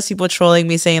thought it was people trolling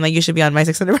me saying like, you should be on my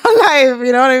 600 Pound Life.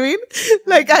 You know what I mean?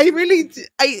 Like I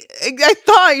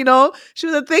thought, you know, she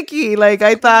was a thickie. Like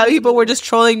I thought people were just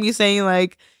trolling me saying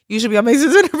like, you should be on my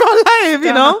 600 Pound Life,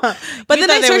 you know? But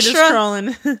then I searched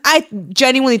trolling. I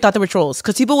genuinely thought they were trolls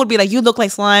because people would be like, you look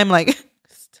like slime. Like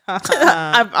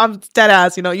I'm dead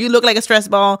ass, you know, you look like a stress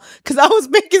ball because I was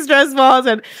making stress balls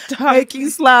and making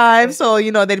slime. So, you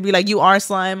know, they'd be like, you are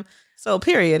slime. So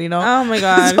period, you know. Oh my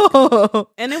God. So,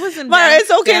 and it wasn't but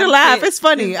it's okay to laugh. It's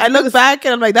funny. I look back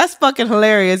and I'm like, that's fucking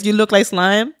hilarious. You look like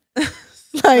slime. Like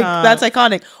that's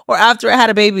iconic. Or after I had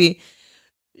a baby,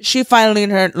 she finally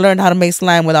learned how to make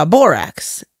slime without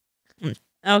borax.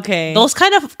 Okay, those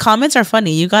kind of comments are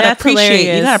funny. You gotta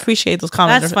appreciate those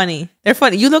comments. That's funny. They're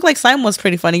funny. You look like slime was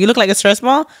pretty funny. You look like a stress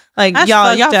ball. Like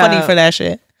y'all funny for that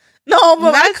shit. No,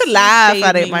 but I could laugh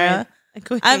at it, Maya.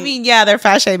 I mean, yeah, they're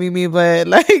fat shaming me, but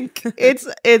like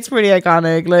it's pretty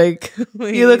iconic. Like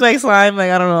you look like slime.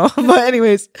 Like I don't know, but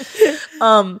anyways,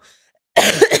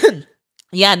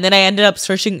 yeah, and then I ended up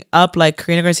searching up like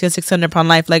Karina Garcia 600 Pound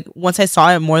Life. Like once I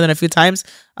saw it more than a few times,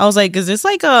 I was like, is this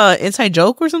like a inside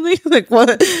joke or something? Like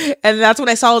what? And that's when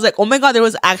I saw, I was like, oh my God, there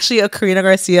was actually a Karina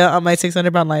Garcia on my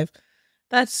 600 Pound Life.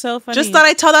 That's so funny. Just thought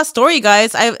I'd tell that story,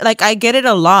 guys. I get it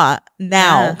a lot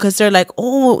now because they're like,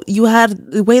 oh, you had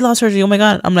weight loss surgery. Oh my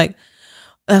God. I'm like,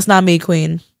 that's not me,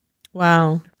 queen.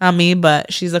 Wow. Not me,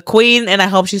 but she's a queen and I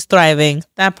hope she's thriving.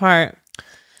 That part.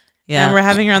 Yeah, and we're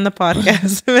having her on the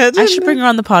podcast. I should bring her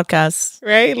on the podcast,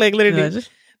 right? Like literally,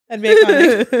 that'd be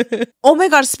iconic. Oh my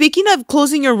God! Speaking of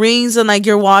closing your rings and like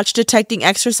your watch detecting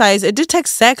exercise, it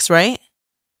detects sex, right?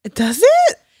 It does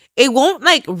it. It won't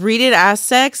like read it as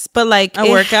sex, but like a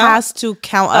workout has to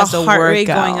count as a heart workout. Rate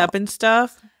going up and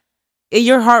stuff.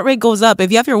 Your heart rate goes up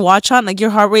if you have your watch on. Like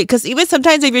your heart rate, because even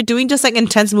sometimes if you're doing just like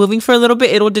intense moving for a little bit,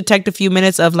 it'll detect a few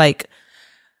minutes of like.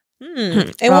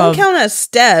 It won't count as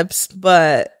steps,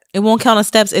 but. It won't count on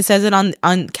steps. It says it on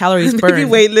calories burned.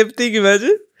 Weightlifting,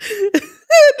 imagine.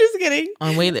 Just kidding.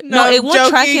 On weightlifting. No, it won't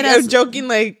track it as... I'm joking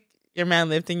like you're man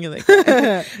lifting. You're like...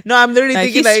 No, I'm literally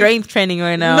thinking like... strength training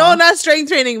right now. No, not strength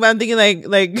training, but I'm thinking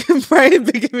like Brian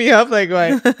picking me up. Like,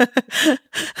 why?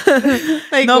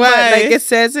 Like, no, why? But like it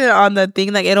says it on the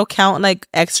thing. Like, it'll count like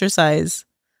exercise.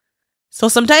 So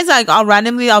sometimes like I'll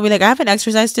be like, I haven't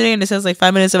exercised today. And it says like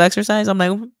 5 minutes of exercise. I'm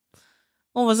like...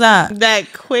 What was that?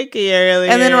 That quick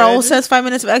earlier. And then Raul says 5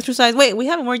 minutes of exercise. Wait, we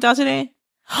haven't worked out today?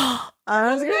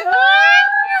 I'm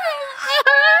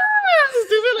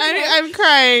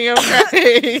crying.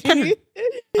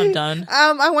 I'm done.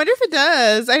 I wonder if it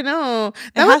does. I know.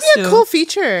 That would be a cool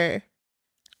feature.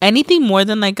 Anything more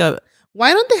than like a...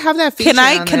 Why don't they have that feature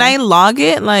Can I log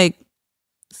it? Like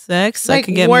sex? Like I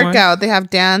can get workout. More? They have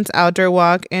dance, outdoor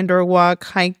walk, indoor walk,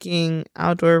 hiking,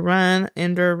 outdoor run,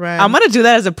 indoor run. I'm gonna do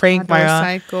that as a prank, Maya.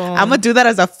 Cycle. I'm gonna do that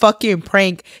as a fucking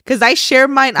prank because I share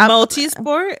mine.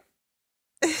 Multi-sport?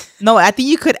 No, I think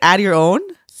you could add your own.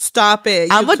 Stop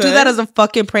it. I'm gonna do that as a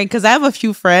fucking prank because I have a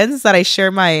few friends that I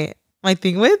share my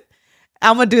thing with.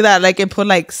 I'm gonna do that, like, and put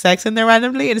like sex in there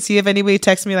randomly and see if anybody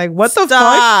texts me like, "What the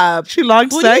fuck? She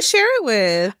logged sex." Who do you share it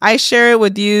with? I share it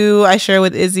with you. I share it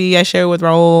with Izzy. I share it with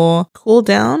Raul. Cool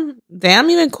down. Damn,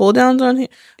 even cool downs on here.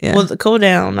 Yeah. Well, the cool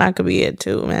down that could be it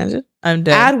too. Imagine. I'm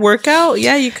dead. Add workout.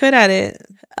 Yeah, you could add it.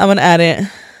 I'm gonna add it.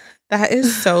 That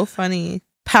is so funny.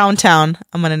 Pound Town.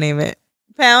 I'm gonna name it.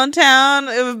 Pound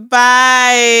Town.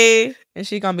 Bye. And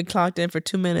she gonna be clocked in for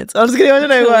 2 minutes. I'm just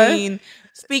kidding.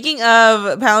 Speaking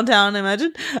of Pound Town,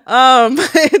 imagine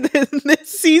this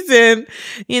season,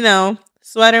 you know,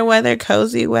 Sweater weather,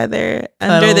 cozy weather,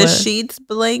 under the sheets,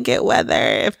 blanket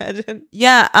weather. Imagine.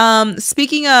 Yeah.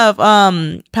 Speaking of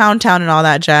Pound Town and all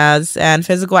that jazz and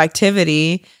physical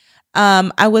activity,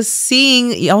 I was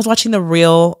watching the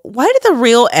reel. Why did the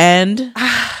reel end?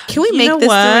 Can we make this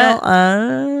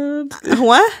the reel?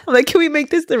 What? Like, can we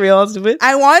make this the reel?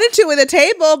 I wanted to with a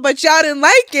table, but y'all didn't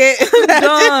like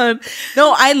it.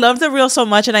 No, I love the reel so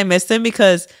much, and I missed them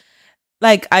because,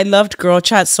 like, I loved girl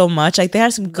chat so much. Like, they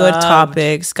had some good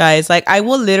topics, guys. Like, I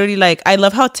will literally, like, I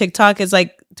love how TikTok is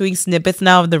like doing snippets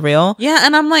now of the reel. Yeah,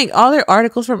 and I'm like, all their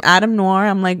articles from Adam Noir.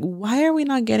 I'm like, why are we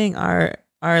not getting our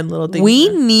little things? We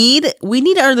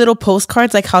need our little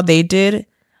postcards like how they did.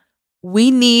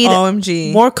 We need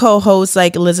OMG more co-hosts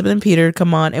like Elizabeth and Peter.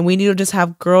 Come on, and we need to just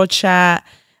have girl chat.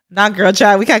 Not girl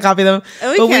chat. We can't copy them,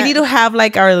 but we need to have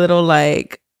like our little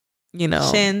like. You know,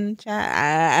 chin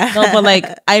chat. No, but like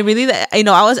I really,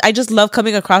 I just love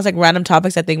coming across like random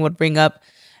topics that they would bring up,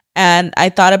 and I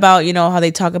thought about how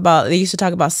they used to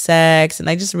talk about sex and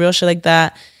like just real shit like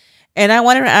that, and I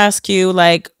wanted to ask you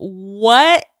like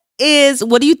what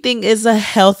do you think is a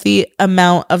healthy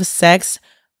amount of sex,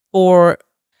 or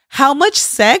how much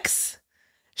sex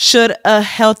should a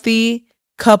healthy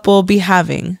couple be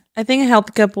having? I think a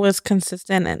healthy couple is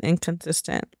consistent and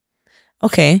inconsistent.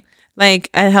 Okay. Like,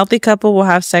 a healthy couple will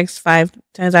have sex 5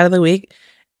 times out of the week,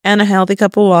 and a healthy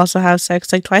couple will also have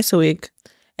sex like twice a week.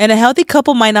 And a healthy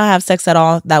couple might not have sex at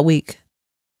all that week.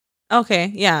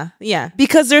 Okay, yeah.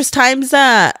 Because there's times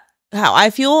that how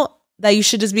I feel that you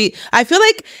should just be. I feel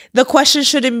like the question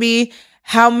shouldn't be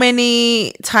how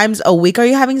many times a week are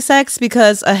you having sex,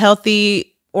 because a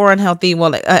healthy or unhealthy,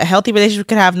 like a healthy relationship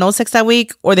could have no sex that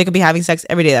week, or they could be having sex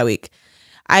every day that week.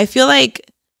 I feel like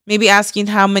maybe asking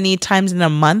how many times in a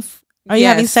month are you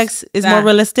having sex is more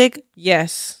realistic.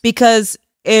 Yes. Because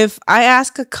if I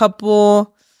ask a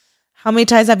couple, how many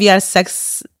times have you had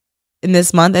sex in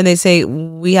this month? And they say,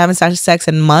 we haven't had sex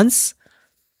in months.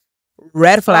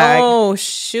 Red flag. Oh,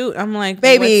 shoot. I'm like,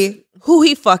 baby, who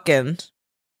he fucking?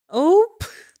 Oop.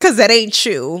 Because that ain't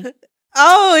you.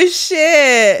 Oh,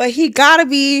 shit. But he gotta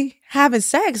be having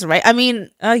sex, right? I mean,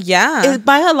 yeah.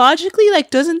 Biologically,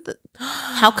 like,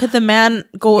 how could the man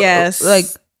go? Yes. Like,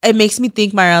 it makes me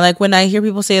think, Myra, like when I hear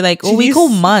people say like, we go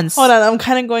months. Hold on, I'm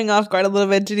kind of going off guard a little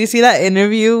bit. Did you see that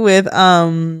interview with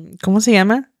 ¿cómo se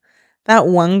llama? That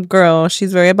one girl.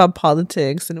 She's very about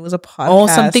politics, and it was a podcast. Oh,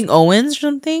 something Owens or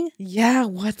something? Yeah,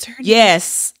 what's her name?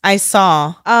 Yes, I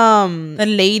saw. The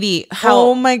lady.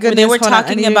 Oh my goodness. They were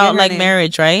talking about like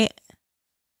marriage, right?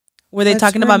 Were they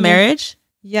talking about marriage?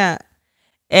 Yeah.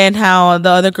 And how the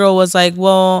other girl was like,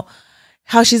 well,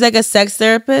 how she's like a sex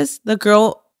therapist. The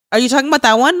girl. Are you talking about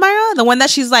that one, Myra? The one that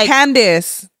she's like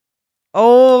Candace.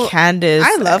 Oh, Candace.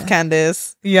 I love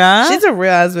Candace. Yeah, she's a real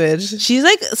ass bitch. She's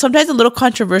like sometimes a little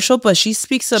controversial, but she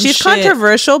speaks some. She's shit.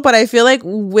 Controversial, but I feel like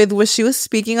with what she was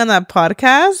speaking on that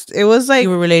podcast, it was like you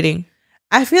were relating.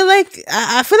 I feel like she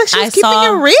was keeping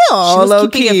it real. She was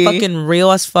keeping it fucking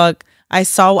real as fuck. I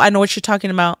know what you're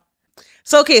talking about.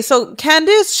 So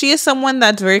Candace, she is someone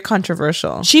that's very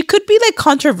controversial. She could be like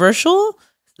controversial,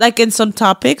 like in some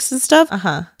topics and stuff.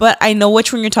 But I know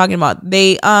which one you're talking about.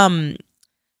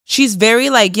 She's very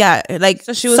like, yeah, like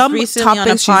so she was some recently on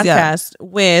a podcast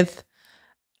with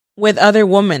other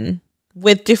women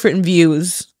with different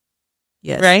views.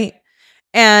 Yes. Right?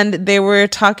 And they were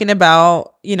talking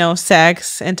about,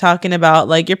 sex and talking about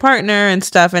like your partner and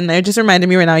stuff. And it just reminded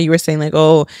me right now, you were saying like,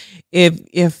 oh,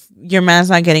 if your man's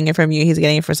not getting it from you, he's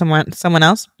getting it from someone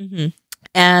else. Mm-hmm.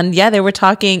 And yeah, they were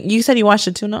talking. You said you watched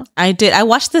it too, no? I did. I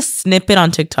watched the snippet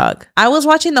on TikTok. I was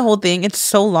watching the whole thing. It's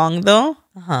so long though.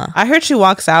 I heard she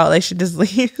walks out, like she just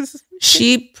leaves.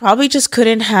 She probably just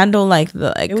couldn't handle like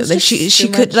she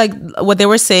could like what they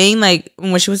were saying, like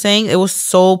what she was saying, it was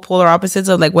so polar opposites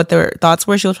of like what their thoughts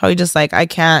were. She was probably just like, I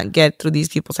can't get through these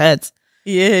people's heads.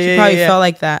 She probably felt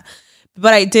like that.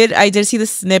 But I did see the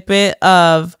snippet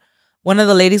of one of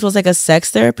the ladies was like a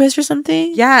sex therapist or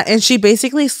something. Yeah, and she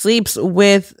basically sleeps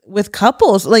with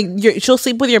couples. Like she'll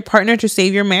sleep with your partner to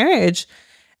save your marriage.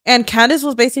 And Candace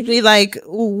was basically like,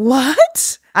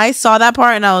 what? I saw that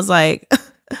part and I was like,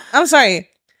 I'm sorry.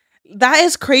 That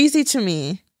is crazy to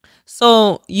me.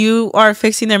 So you are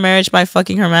fixing their marriage by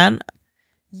fucking her man?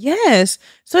 Yes.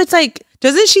 So it's like,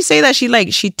 doesn't she say that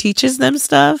she teaches them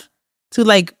stuff to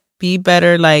like be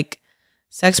better like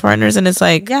sex partners? And it's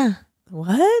like, yeah.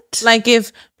 What? Like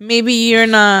if maybe you're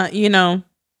not, me and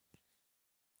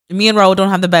Raul don't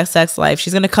have the best sex life.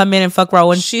 She's going to come in and fuck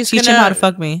Raul and teach him how to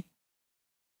fuck me.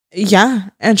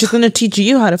 Yeah. And she's going to teach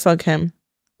you how to fuck him.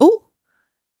 Ooh.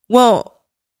 Well,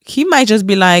 he might just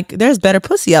be like, there's better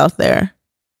pussy out there.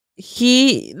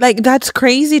 That's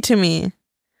crazy to me.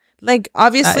 Like,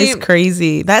 obviously, it's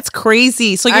crazy. That's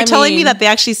crazy. So you're telling me that they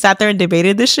actually sat there and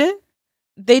debated this shit?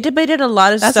 They debated a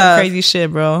lot of stuff. That's some crazy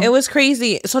shit, bro. It was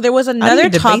crazy. So there was another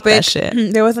topic.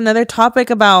 There was another topic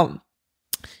about,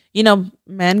 you know,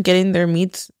 men getting their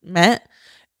needs met.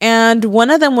 And one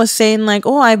of them was saying like,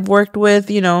 oh, I've worked with,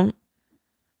 you know,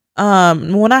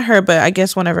 well, not her, but I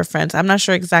guess one of her friends. I'm not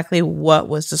sure exactly what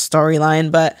was the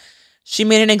storyline, but she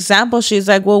made an example. She's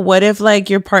like, well, what if like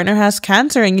your partner has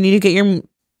cancer and you need to get your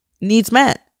needs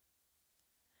met?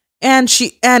 And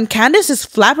Candace is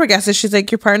flabbergasted. She's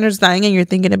like, your partner's dying and you're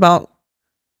thinking about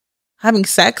having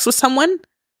sex with someone?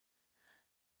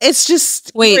 It's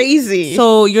just crazy.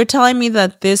 So you're telling me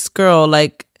that this girl,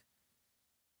 like,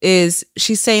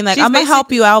 she's saying like, I'm gonna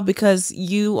help you out because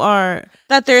you are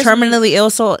terminally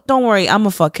ill, so don't worry, I'm gonna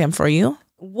fuck him for you.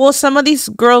 Well, some of these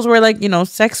girls were like, you know,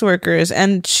 sex workers,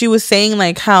 and she was saying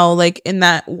like how like in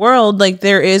that world, like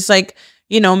there is like,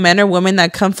 you know, men or women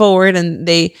that come forward and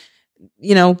they,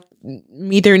 you know,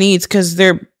 meet their needs because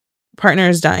their partner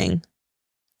is dying.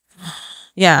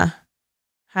 Yeah.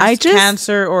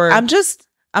 Cancer or I'm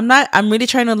really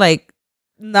trying to like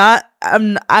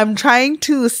I'm trying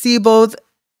to see both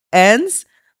ends,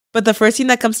 but the first thing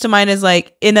that comes to mind is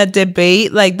like in a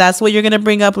debate, like that's what you're gonna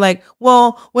bring up, like,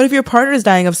 well, what if your partner is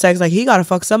dying of sex? Like, he gotta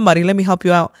fuck somebody, let me help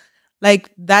you out.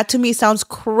 Like, that to me sounds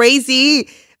crazy.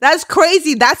 That's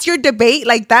crazy. That's your debate.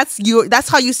 Like, that's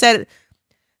how you said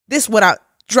this without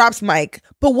drops mic.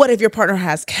 But what if your partner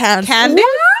has cancer?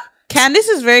 Candace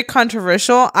is very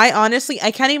controversial.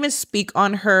 I can't even speak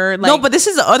on her. Like, no, but this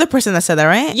is the other person that said that,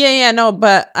 right? Yeah, no,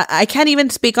 but I can't even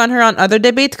speak on her on other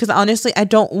debates because honestly, I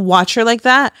don't watch her like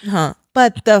that.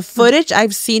 But the footage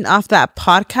I've seen off that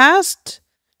podcast,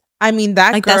 I mean,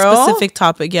 that like girl, that specific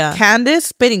topic, yeah. Candace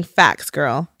spitting facts,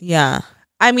 girl. Yeah.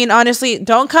 I mean, honestly,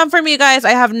 don't come for me, guys.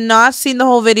 I have not seen the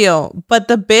whole video, but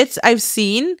the bits I've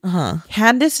seen,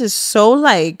 Candace is so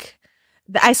like.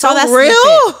 I saw that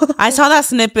snippet. I saw that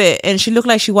snippet and she looked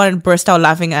like she wanted to burst out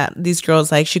laughing at these girls.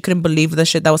 Like, she couldn't believe the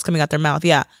shit that was coming out their mouth.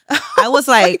 Yeah. I was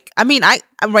like, I mean,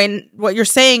 I'm right. What you're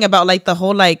saying about like the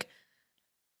whole like,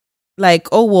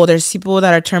 oh, well, there's people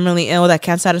that are terminally ill that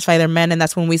can't satisfy their men, and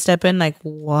that's when we step in. Like,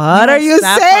 what are you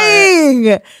saying?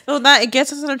 Part. So that, it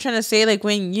gets us what I'm trying to say. Like,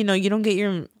 when, you know, you don't get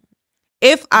your.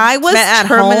 If I was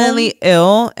terminally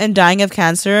ill and dying of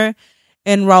cancer,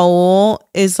 and Raul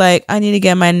is like, I need to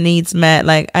get my needs met,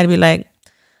 like, I'd be like,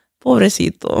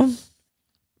 pobrecito.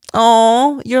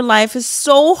 Oh, your life is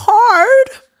so hard.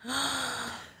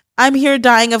 I'm here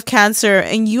dying of cancer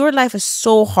and your life is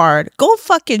so hard. Go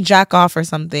fucking jack off or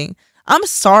something. I'm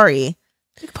sorry.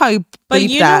 You could probably but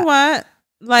you know what?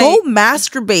 Like, go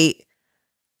masturbate.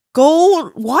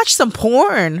 Go watch some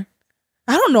porn.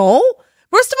 I don't know.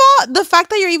 First of all, the fact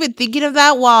that you're even thinking of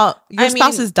that while your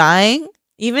spouse is dying.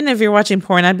 Even if you're watching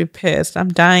porn, I'd be pissed. I'm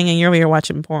dying and you're over here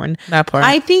watching porn. That part.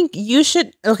 I think you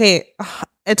should. Okay,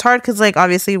 it's hard because like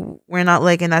obviously we're not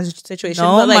like in that situation.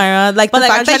 No, but, like, Myra. Like, the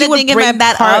fact that you would bring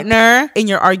that partner in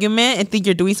your argument and think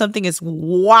you're doing something is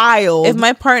wild. If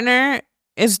my partner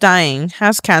is dying,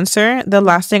 has cancer, the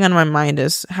last thing on my mind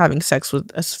is having sex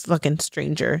with a fucking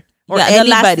stranger or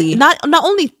anybody. Not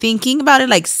only thinking about it,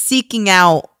 like seeking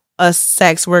out a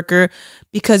sex worker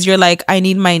because you're like, I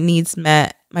need my needs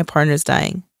met. My partner's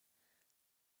dying.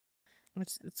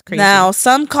 It's crazy. Now,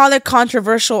 some call it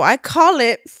controversial. I call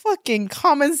it fucking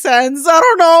common sense. I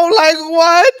don't know. Like,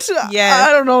 what? Yeah.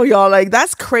 I don't know, y'all. Like,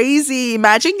 that's crazy.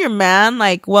 Imagine your man,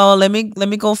 like, well, let me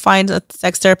go find a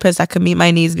sex therapist that can meet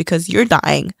my needs because you're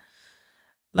dying.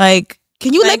 Like,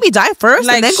 can you let me die first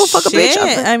and then go fuck a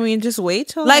bitch? I mean, just wait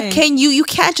till like, can you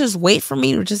can't just wait for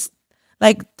me to just,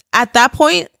 like, at that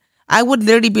point, I would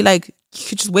literally be like, you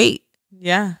could just wait.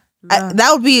 Yeah.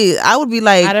 I would be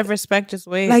like, out of respect, just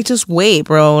wait. Like, just wait,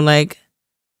 bro. Like,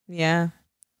 yeah.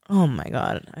 Oh my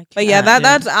god. But yeah,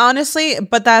 that's honestly,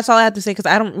 but that's all I have to say because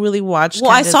I don't really watch. Well,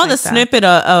 I saw the snippet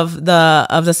of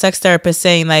the sex therapist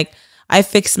saying like, I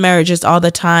fix marriages all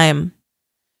the time,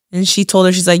 and she told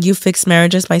her, she's like, you fix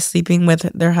marriages by sleeping with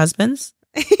their husbands.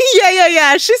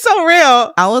 Yeah. She's so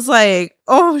real. I was like,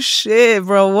 oh shit,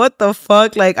 bro, what the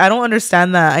fuck? Like, I don't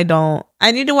understand that.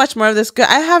 I need to watch more of this.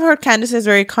 I have heard Candace is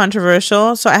very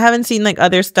controversial, so I haven't seen like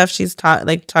other stuff she's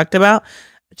talked about.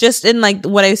 Just in like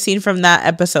what I've seen from that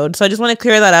episode, so I just want to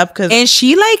clear that up and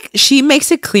she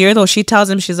makes it clear though. She tells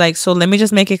him, she's like, so let me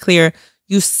just make it clear,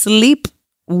 you sleep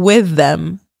with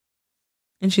them,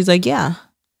 and she's like, yeah.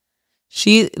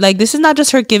 She like, this is not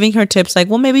just her giving her tips like,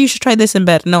 well, maybe you should try this in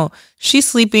bed. No, she's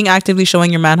sleeping, actively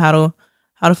showing your man how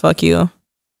to fuck you.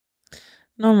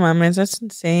 No, mamas, that's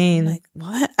insane. Like,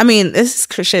 what? I mean, this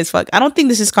is shit as fuck. I don't think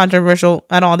this is controversial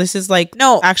at all. This is like,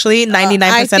 no, actually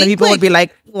 99% of people would be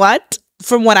like, What?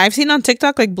 From what I've seen on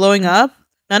TikTok, like blowing up,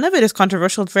 none of it is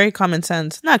controversial. It's very common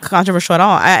sense. Not controversial at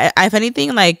all. I if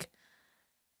anything, like,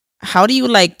 how do you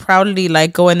like proudly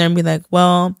like go in there and be like,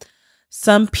 well,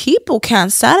 some people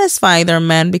can't satisfy their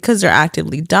men because they're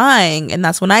actively dying, and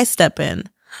that's when I step in.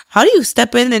 How do you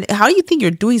step in and how do you think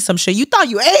you're doing some shit? You thought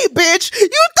you ate, bitch.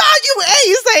 You thought you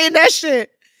ate saying that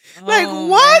shit. Like,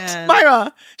 what? Man.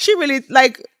 Myra, she really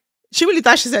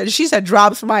thought she said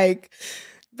drops mic.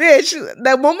 Bitch,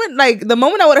 the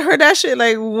moment I would have heard that shit,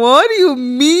 like, what do you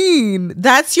mean?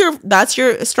 That's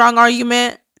your strong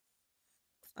argument?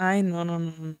 I don't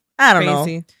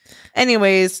know.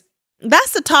 Anyways,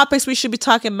 that's the topics we should be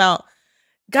talking about.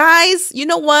 Guys, you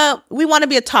know what? We want to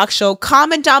be a talk show.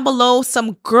 Comment down below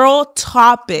some girl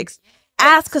topics.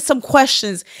 Ask us some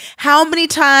questions. How many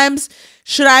times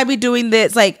should I be doing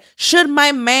this? Like, should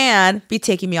my man be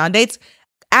taking me on dates?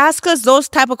 Ask us those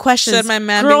type of questions. Should my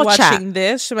man be watching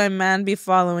this? Should my man be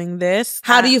following this?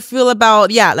 How do you feel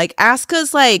about, like, ask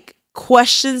us, like,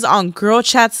 questions on girl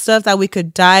chat stuff that we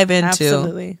could dive into.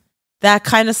 Absolutely. That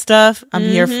kind of stuff. I'm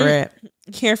here for it.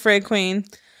 Here for it, queen.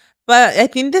 But I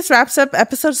think this wraps up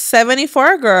episode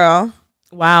 74, girl.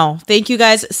 Wow. Thank you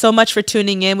guys so much for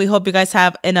tuning in. We hope you guys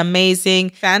have an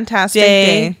amazing, fantastic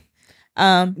day.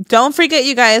 Don't forget,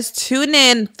 you guys, tune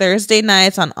in Thursday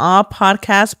nights on all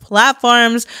podcast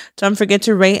platforms. Don't forget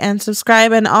to rate and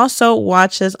subscribe, and also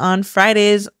watch us on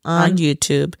Fridays on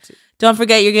YouTube. Don't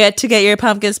forget you get to get your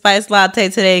pumpkin spice latte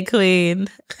today, queen.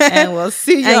 And we'll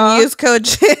see y'all. And use code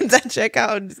Chins at checkout.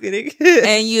 I'm just kidding.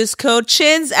 And use code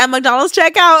Chins at McDonald's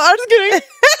checkout. I'm just kidding.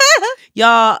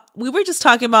 Y'all, we were just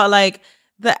talking about like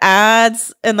the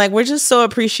ads, and like we're just so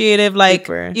appreciative. Like,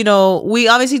 you know, we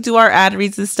obviously do our ad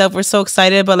reads and stuff. We're so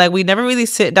excited, but like we never really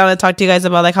sit down and talk to you guys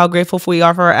about like how grateful we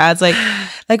are for our ads. Like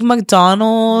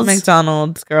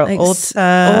McDonald's, girl, like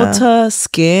Ulta,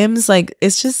 Skims. Like,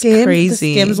 it's just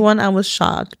crazy. The Skims one, I was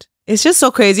shocked. It's just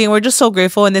so crazy, and we're just so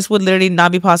grateful. And this would literally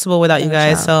not be possible without you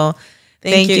guys. So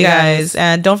thank you guys,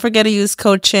 and don't forget to use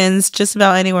code Chins just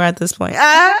about anywhere at this point.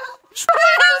 I'm just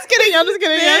kidding.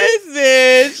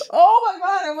 Bitch. Oh my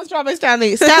god, I almost dropped my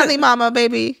Stanley. Stanley mama,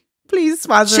 baby. Please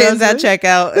sponsor Chins at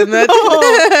checkout.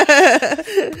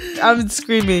 I'm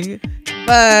screaming.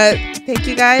 But thank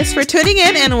you guys for tuning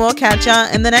in, and we'll catch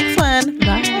y'all in the next one.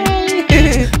 Bye.